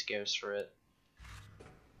is very scarce for it.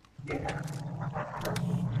 We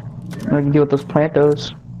can deal with those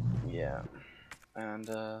plantos. Yeah. And,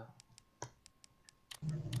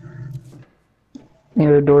 Any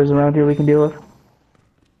other doors around here we can deal with?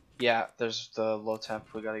 yeah, there's the low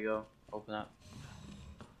temp we gotta go open up.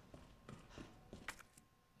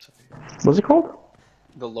 What's it called?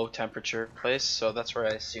 The low temperature place, so that's where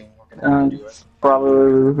I assume we're gonna have to do it. Probably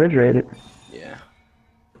refrigerated. Yeah.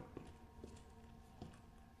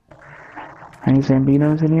 Any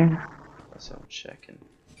Zambinos in here? That's what I'm checking.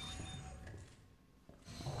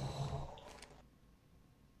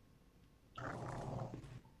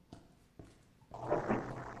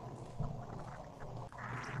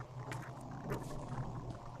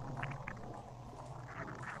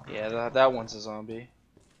 Yeah, that one's a zombie.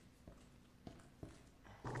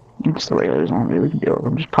 Just the regular zombie, we can deal with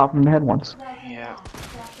them. Just pop them in the head once. Yeah.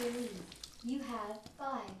 Dr. Lee, you have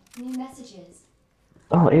 5 new messages.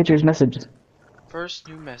 Oh, AJ's messages. First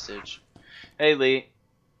new message. Hey Lee,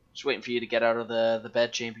 just waiting for you to get out of the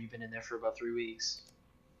bed chamber. You've been in there for about 3 weeks.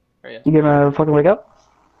 Are you? You gonna fucking wake up?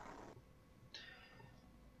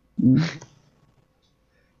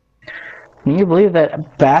 Can you believe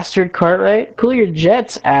that bastard Cartwright? Cool your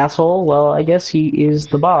jets, asshole. Well, I guess he is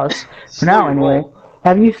the boss. For now, anyway.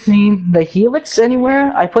 Have you seen the helix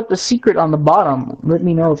anywhere? I put the secret on the bottom. Let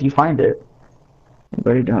me know if you find it. I've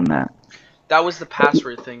already done that. That was the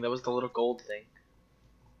password thing. That was the little gold thing.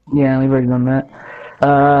 Yeah, we've already done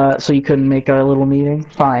that. So you couldn't make a little meeting?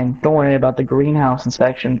 Fine. Don't worry about the greenhouse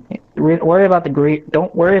inspection. Don't worry about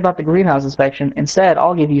the greenhouse inspection. Instead,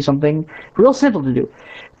 I'll give you something real simple to do.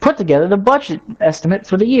 Put together the budget estimate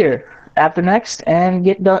for the year after next, and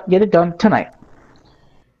get it done tonight.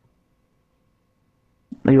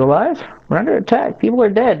 Are you alive? We're under attack. People are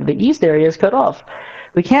dead. The east area is cut off.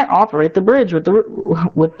 We can't operate the bridge with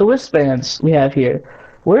the wristbands we have here.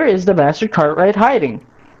 Where is the bastard Cartwright hiding?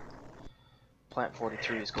 Plant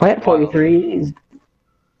 43 is going Plant wild. 43 is...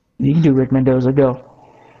 You can do Rick Mendoza, go.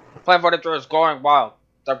 Plant 43 is going wild.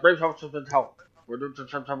 The bridge has been held. We're doing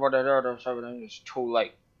something. It's too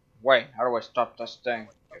late. Wait, how do I stop this thing?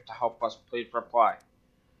 You have to help us, please reply.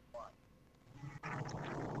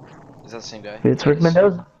 Is that the same guy? It's Rick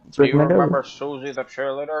Mendoza. It's Do Rick you Mendoza. remember Susie the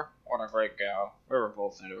cheerleader? What a great gal. We were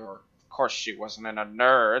both into her. Of course she wasn't into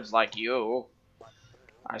nerds like you.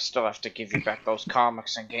 I still have to give you back those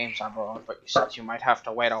comics and games I bought, but you said you might have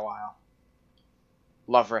to wait a while.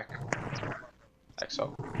 Love, Rick.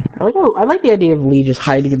 XO. I like the idea of Lee just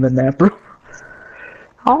hiding in the nap room.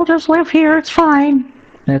 I'll just live here, it's fine.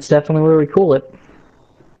 That's definitely where we cool it.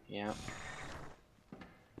 Yeah.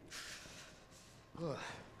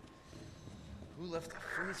 Who left the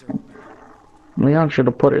freezer open? Leon should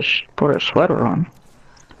have put a sweater on.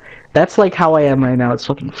 That's like how I am right now. It's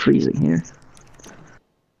fucking freezing here.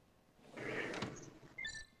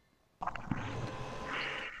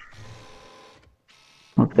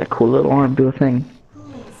 Look, that cool little arm do a thing.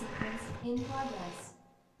 Cooling sequence in progress.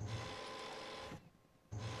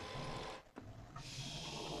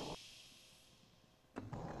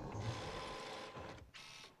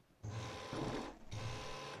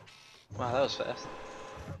 Wow, that was fast.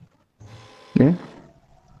 Yeah.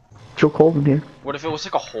 It's real cold in here. What if it was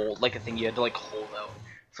like a hold, like a thing you had to like hold out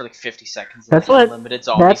for like 50 seconds? That's like what. unlimited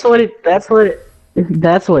zombie. That's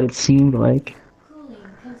what it seemed like. Cooling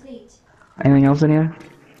complete. Anything else in here?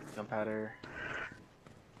 Gunpowder.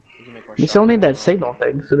 We can make more We still need that shotguns. signal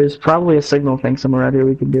thing. So there's probably a signal thing somewhere out here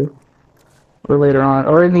we can do. Or later on,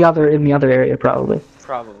 or in the other area probably.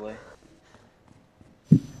 Probably.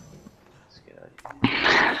 Let's get out of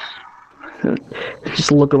here.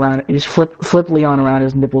 Just look around. Just flip Leon around.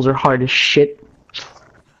 His nipples are hard as shit.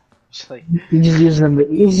 Just like He just uses them.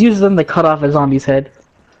 He just uses them to cut off a zombie's head.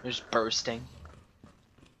 they're just bursting.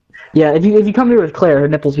 Yeah, if you come here with Claire, her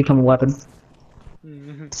nipples become a weapon.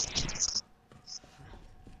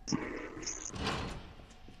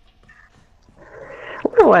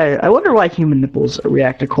 I wonder why human nipples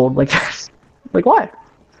react to cold like that. Like why?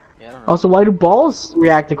 Yeah, I don't know. Also, why do balls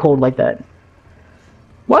react to cold like that?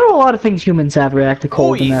 Why do a lot of things humans have react to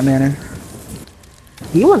cold in that manner?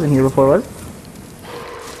 He wasn't here before, was he?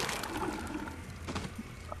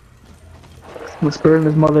 Let's burn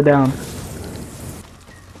his mother down.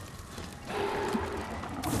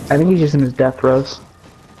 I think he's just in his death throes.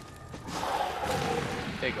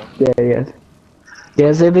 There you go. Yeah, he is. Yeah,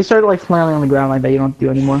 as they start like flailing on the ground like that, you don't have to do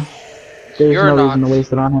anymore. There's You're no not. reason to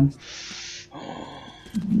waste it on him.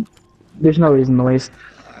 There's no reason to waste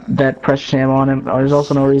that precious ammo on him. Or there's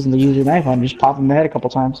also no reason to use your knife on him. Just pop him in the head a couple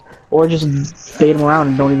times. Or just bait him around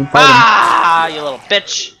and don't even fight him. Ah, you little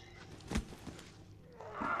bitch!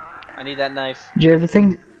 I need that knife. Jared, the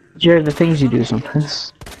things you do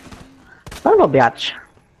sometimes. What about biatch?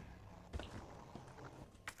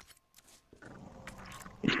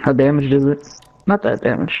 How damaged is it? Not that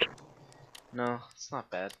damaged. No, it's not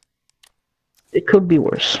bad. It could be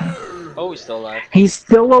worse. Oh, he's still alive. He's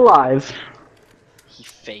still alive. He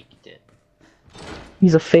faked it.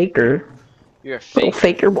 He's a faker. You're a Little fake.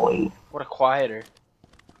 faker boy. What a quieter.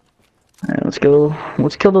 Alright, let's go.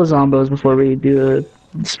 Let's kill those zombos before we do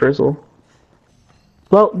a dispersal.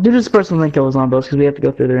 Well, do dispersal and then kill the zombos because we have to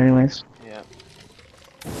go through there anyways. Yeah.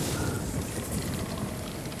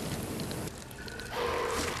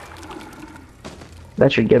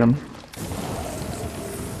 That should get him.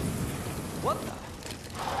 What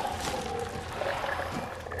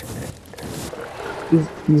the?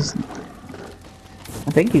 He's.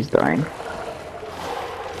 I think he's dying.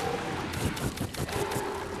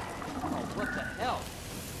 Oh, what the hell?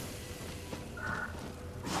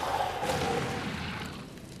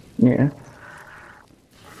 Yeah.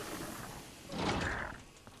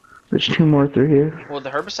 There's two more through here. Well, the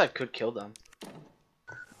herbicide could kill them.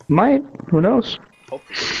 Might. Who knows?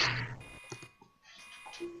 Hopefully.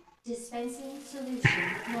 Dispensing solution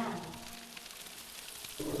now.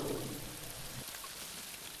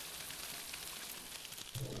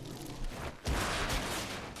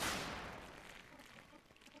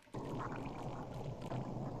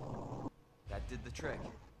 trick.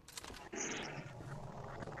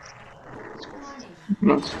 Warning.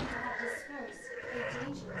 No. You have dispersed a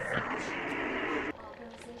dangerous solution.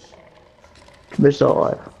 Authorization. They're still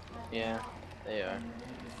alive. Yeah, they are.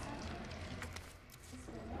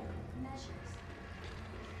 Measures.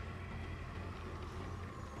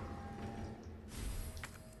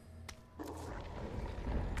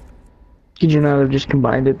 Did you not have just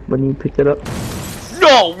combined it when you picked it up?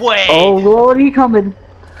 No way! Oh, Lordy, coming.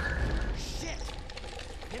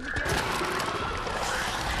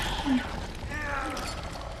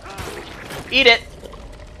 Eat it!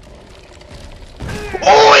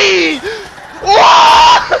 Oi!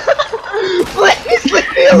 Please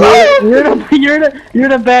leave me alone! You're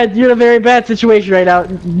in a very bad situation right now,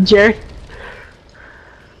 Jerry.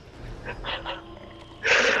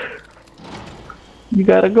 You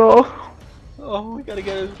gotta go. Oh, we gotta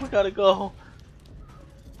get it. We gotta go.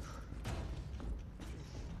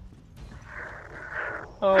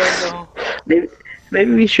 Oh no.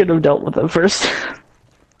 Maybe we should have dealt with it first.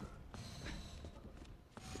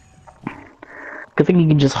 Good thing you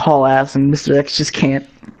can just haul ass and Mr. X just can't.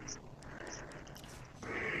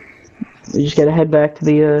 We just gotta head back to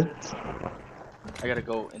the, I gotta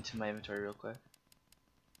go into my inventory real quick.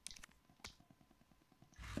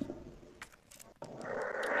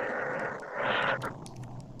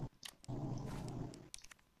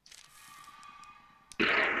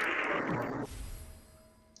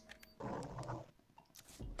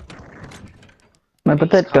 I put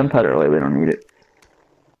that gunpowder away, we don't need it.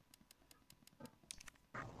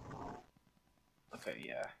 Okay,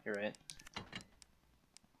 yeah, you're right.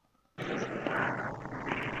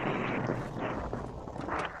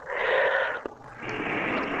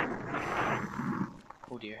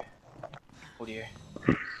 Oh dear. Oh dear.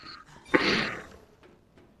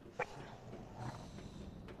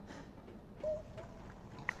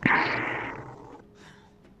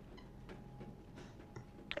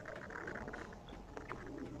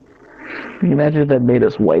 Can you imagine if that made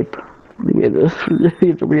us wipe? We had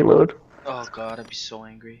to reload. Oh god, I'd be so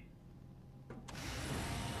angry.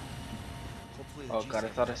 Hopefully the Oh G's god,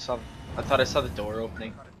 have- I thought I saw the door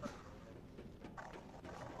opening.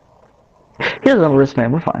 He doesn't have a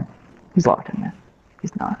wristband, we're fine. He's locked in there.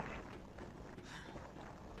 He's not.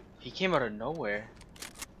 He came out of nowhere.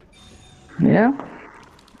 Yeah?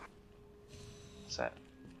 What's that?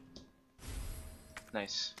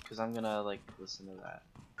 Nice, because I'm gonna like listen to that.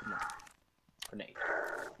 Come on. Grenade.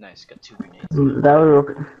 Nice, got 2 grenades. That would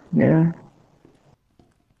work. Yeah.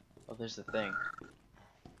 Oh, there's the thing.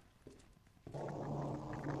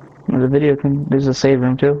 There's a video, there's a save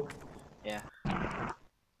room too. Yeah.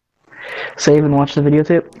 Save and watch the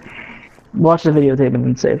videotape. Watch the videotape and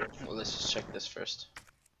then save. Well, let's just check this first.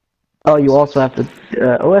 Oh, you also have to,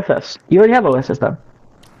 OSS. You already have OSS done.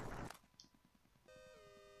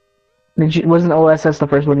 Wasn't OSS the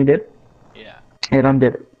first one you did? Yeah. It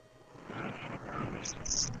undid it.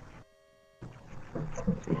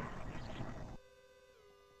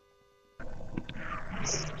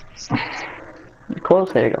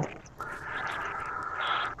 Close, there you go.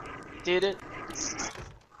 Did it?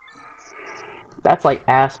 That's like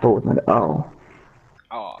asshole with an O.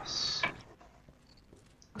 Aws.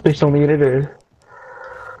 We still need it, or?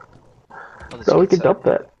 Oh, So we could dump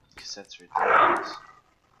that. Cassette's right there.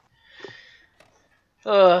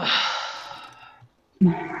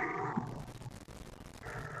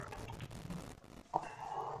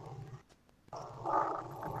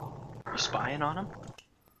 You spying on him?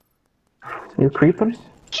 You creeping?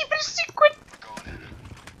 Keep it a secret!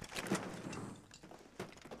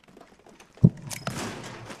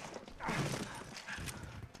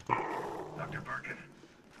 Dr. Birkin,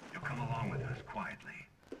 you'll come along with us quietly.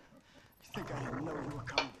 You think I didn't know you were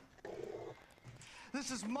coming?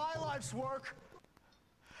 This is my life's work.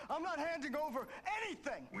 I'm not handing over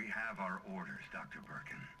anything. We have our orders, Dr.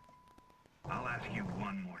 Birkin. I'll ask you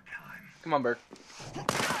one more time. Come on, Bert.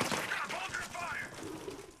 Hold your fire!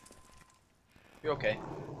 You're okay.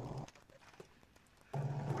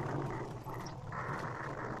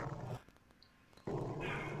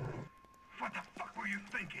 What the fuck were you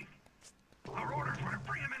thinking? Our orders were to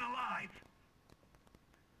bring him in alive.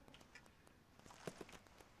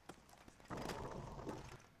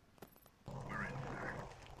 We're in, sir.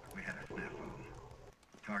 We had a snafu.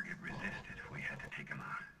 Target resisted. We had to take him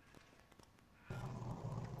out.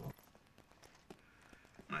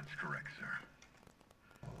 That's correct, sir.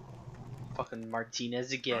 Fucking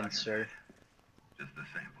Martinez again, Roger sir. that. Just the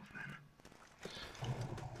samples, then.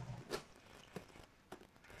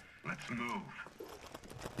 Let's move.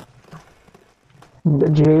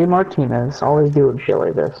 J. Martinez, always doing shit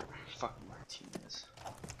like this. Fucking Martinez.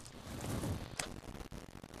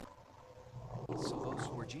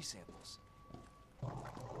 samples.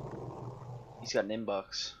 He's got an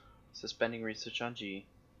inbox. Suspending research on G.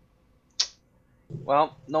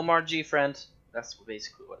 Well, no more G, friend. That's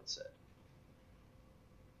basically what it said.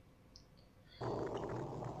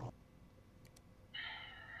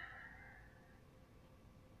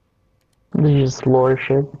 This is just lore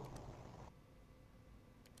shit.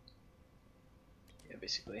 Yeah,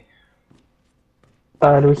 basically.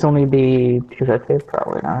 Do we still need the cassette tape?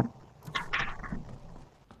 Probably not.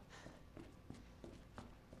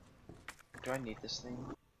 Do I need this thing?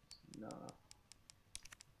 No.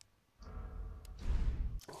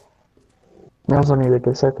 We also need the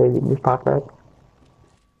cassette tape. You can just pop that.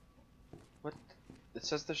 What? It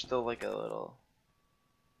says there's still like a little...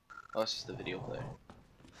 Oh, it's just the video player.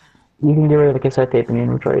 You can get rid of the cassette tape in your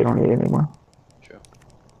inventory. You don't need it anymore. True.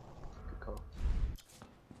 Good call.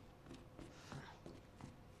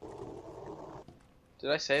 Did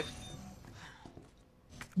I save?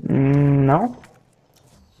 No.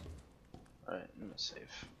 Alright, I'm gonna save.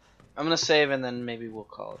 I'm gonna save and then maybe we'll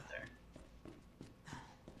call it there.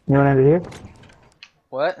 You want to end it here?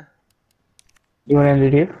 What? You want to end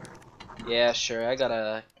it here? Yeah, sure. I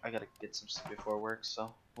gotta get some stuff before work,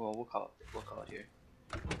 so we'll call it here.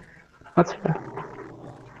 That's fair.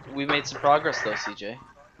 We made some progress though, CJ.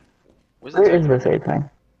 Where's Where is timer? the save thing?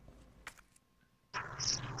 I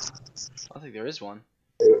don't think there is one.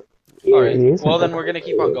 Yeah, Alright, it is. well then we're gonna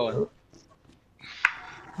keep on going.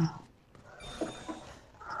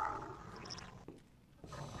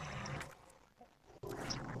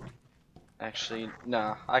 Actually,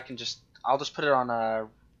 nah, I'll just put it on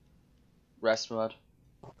rest mode.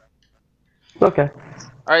 Okay.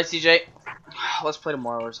 Alright, CJ. Let's play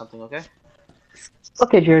tomorrow or something, okay?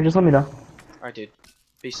 Okay, Jared, just let me know. Alright, dude.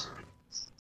 Peace.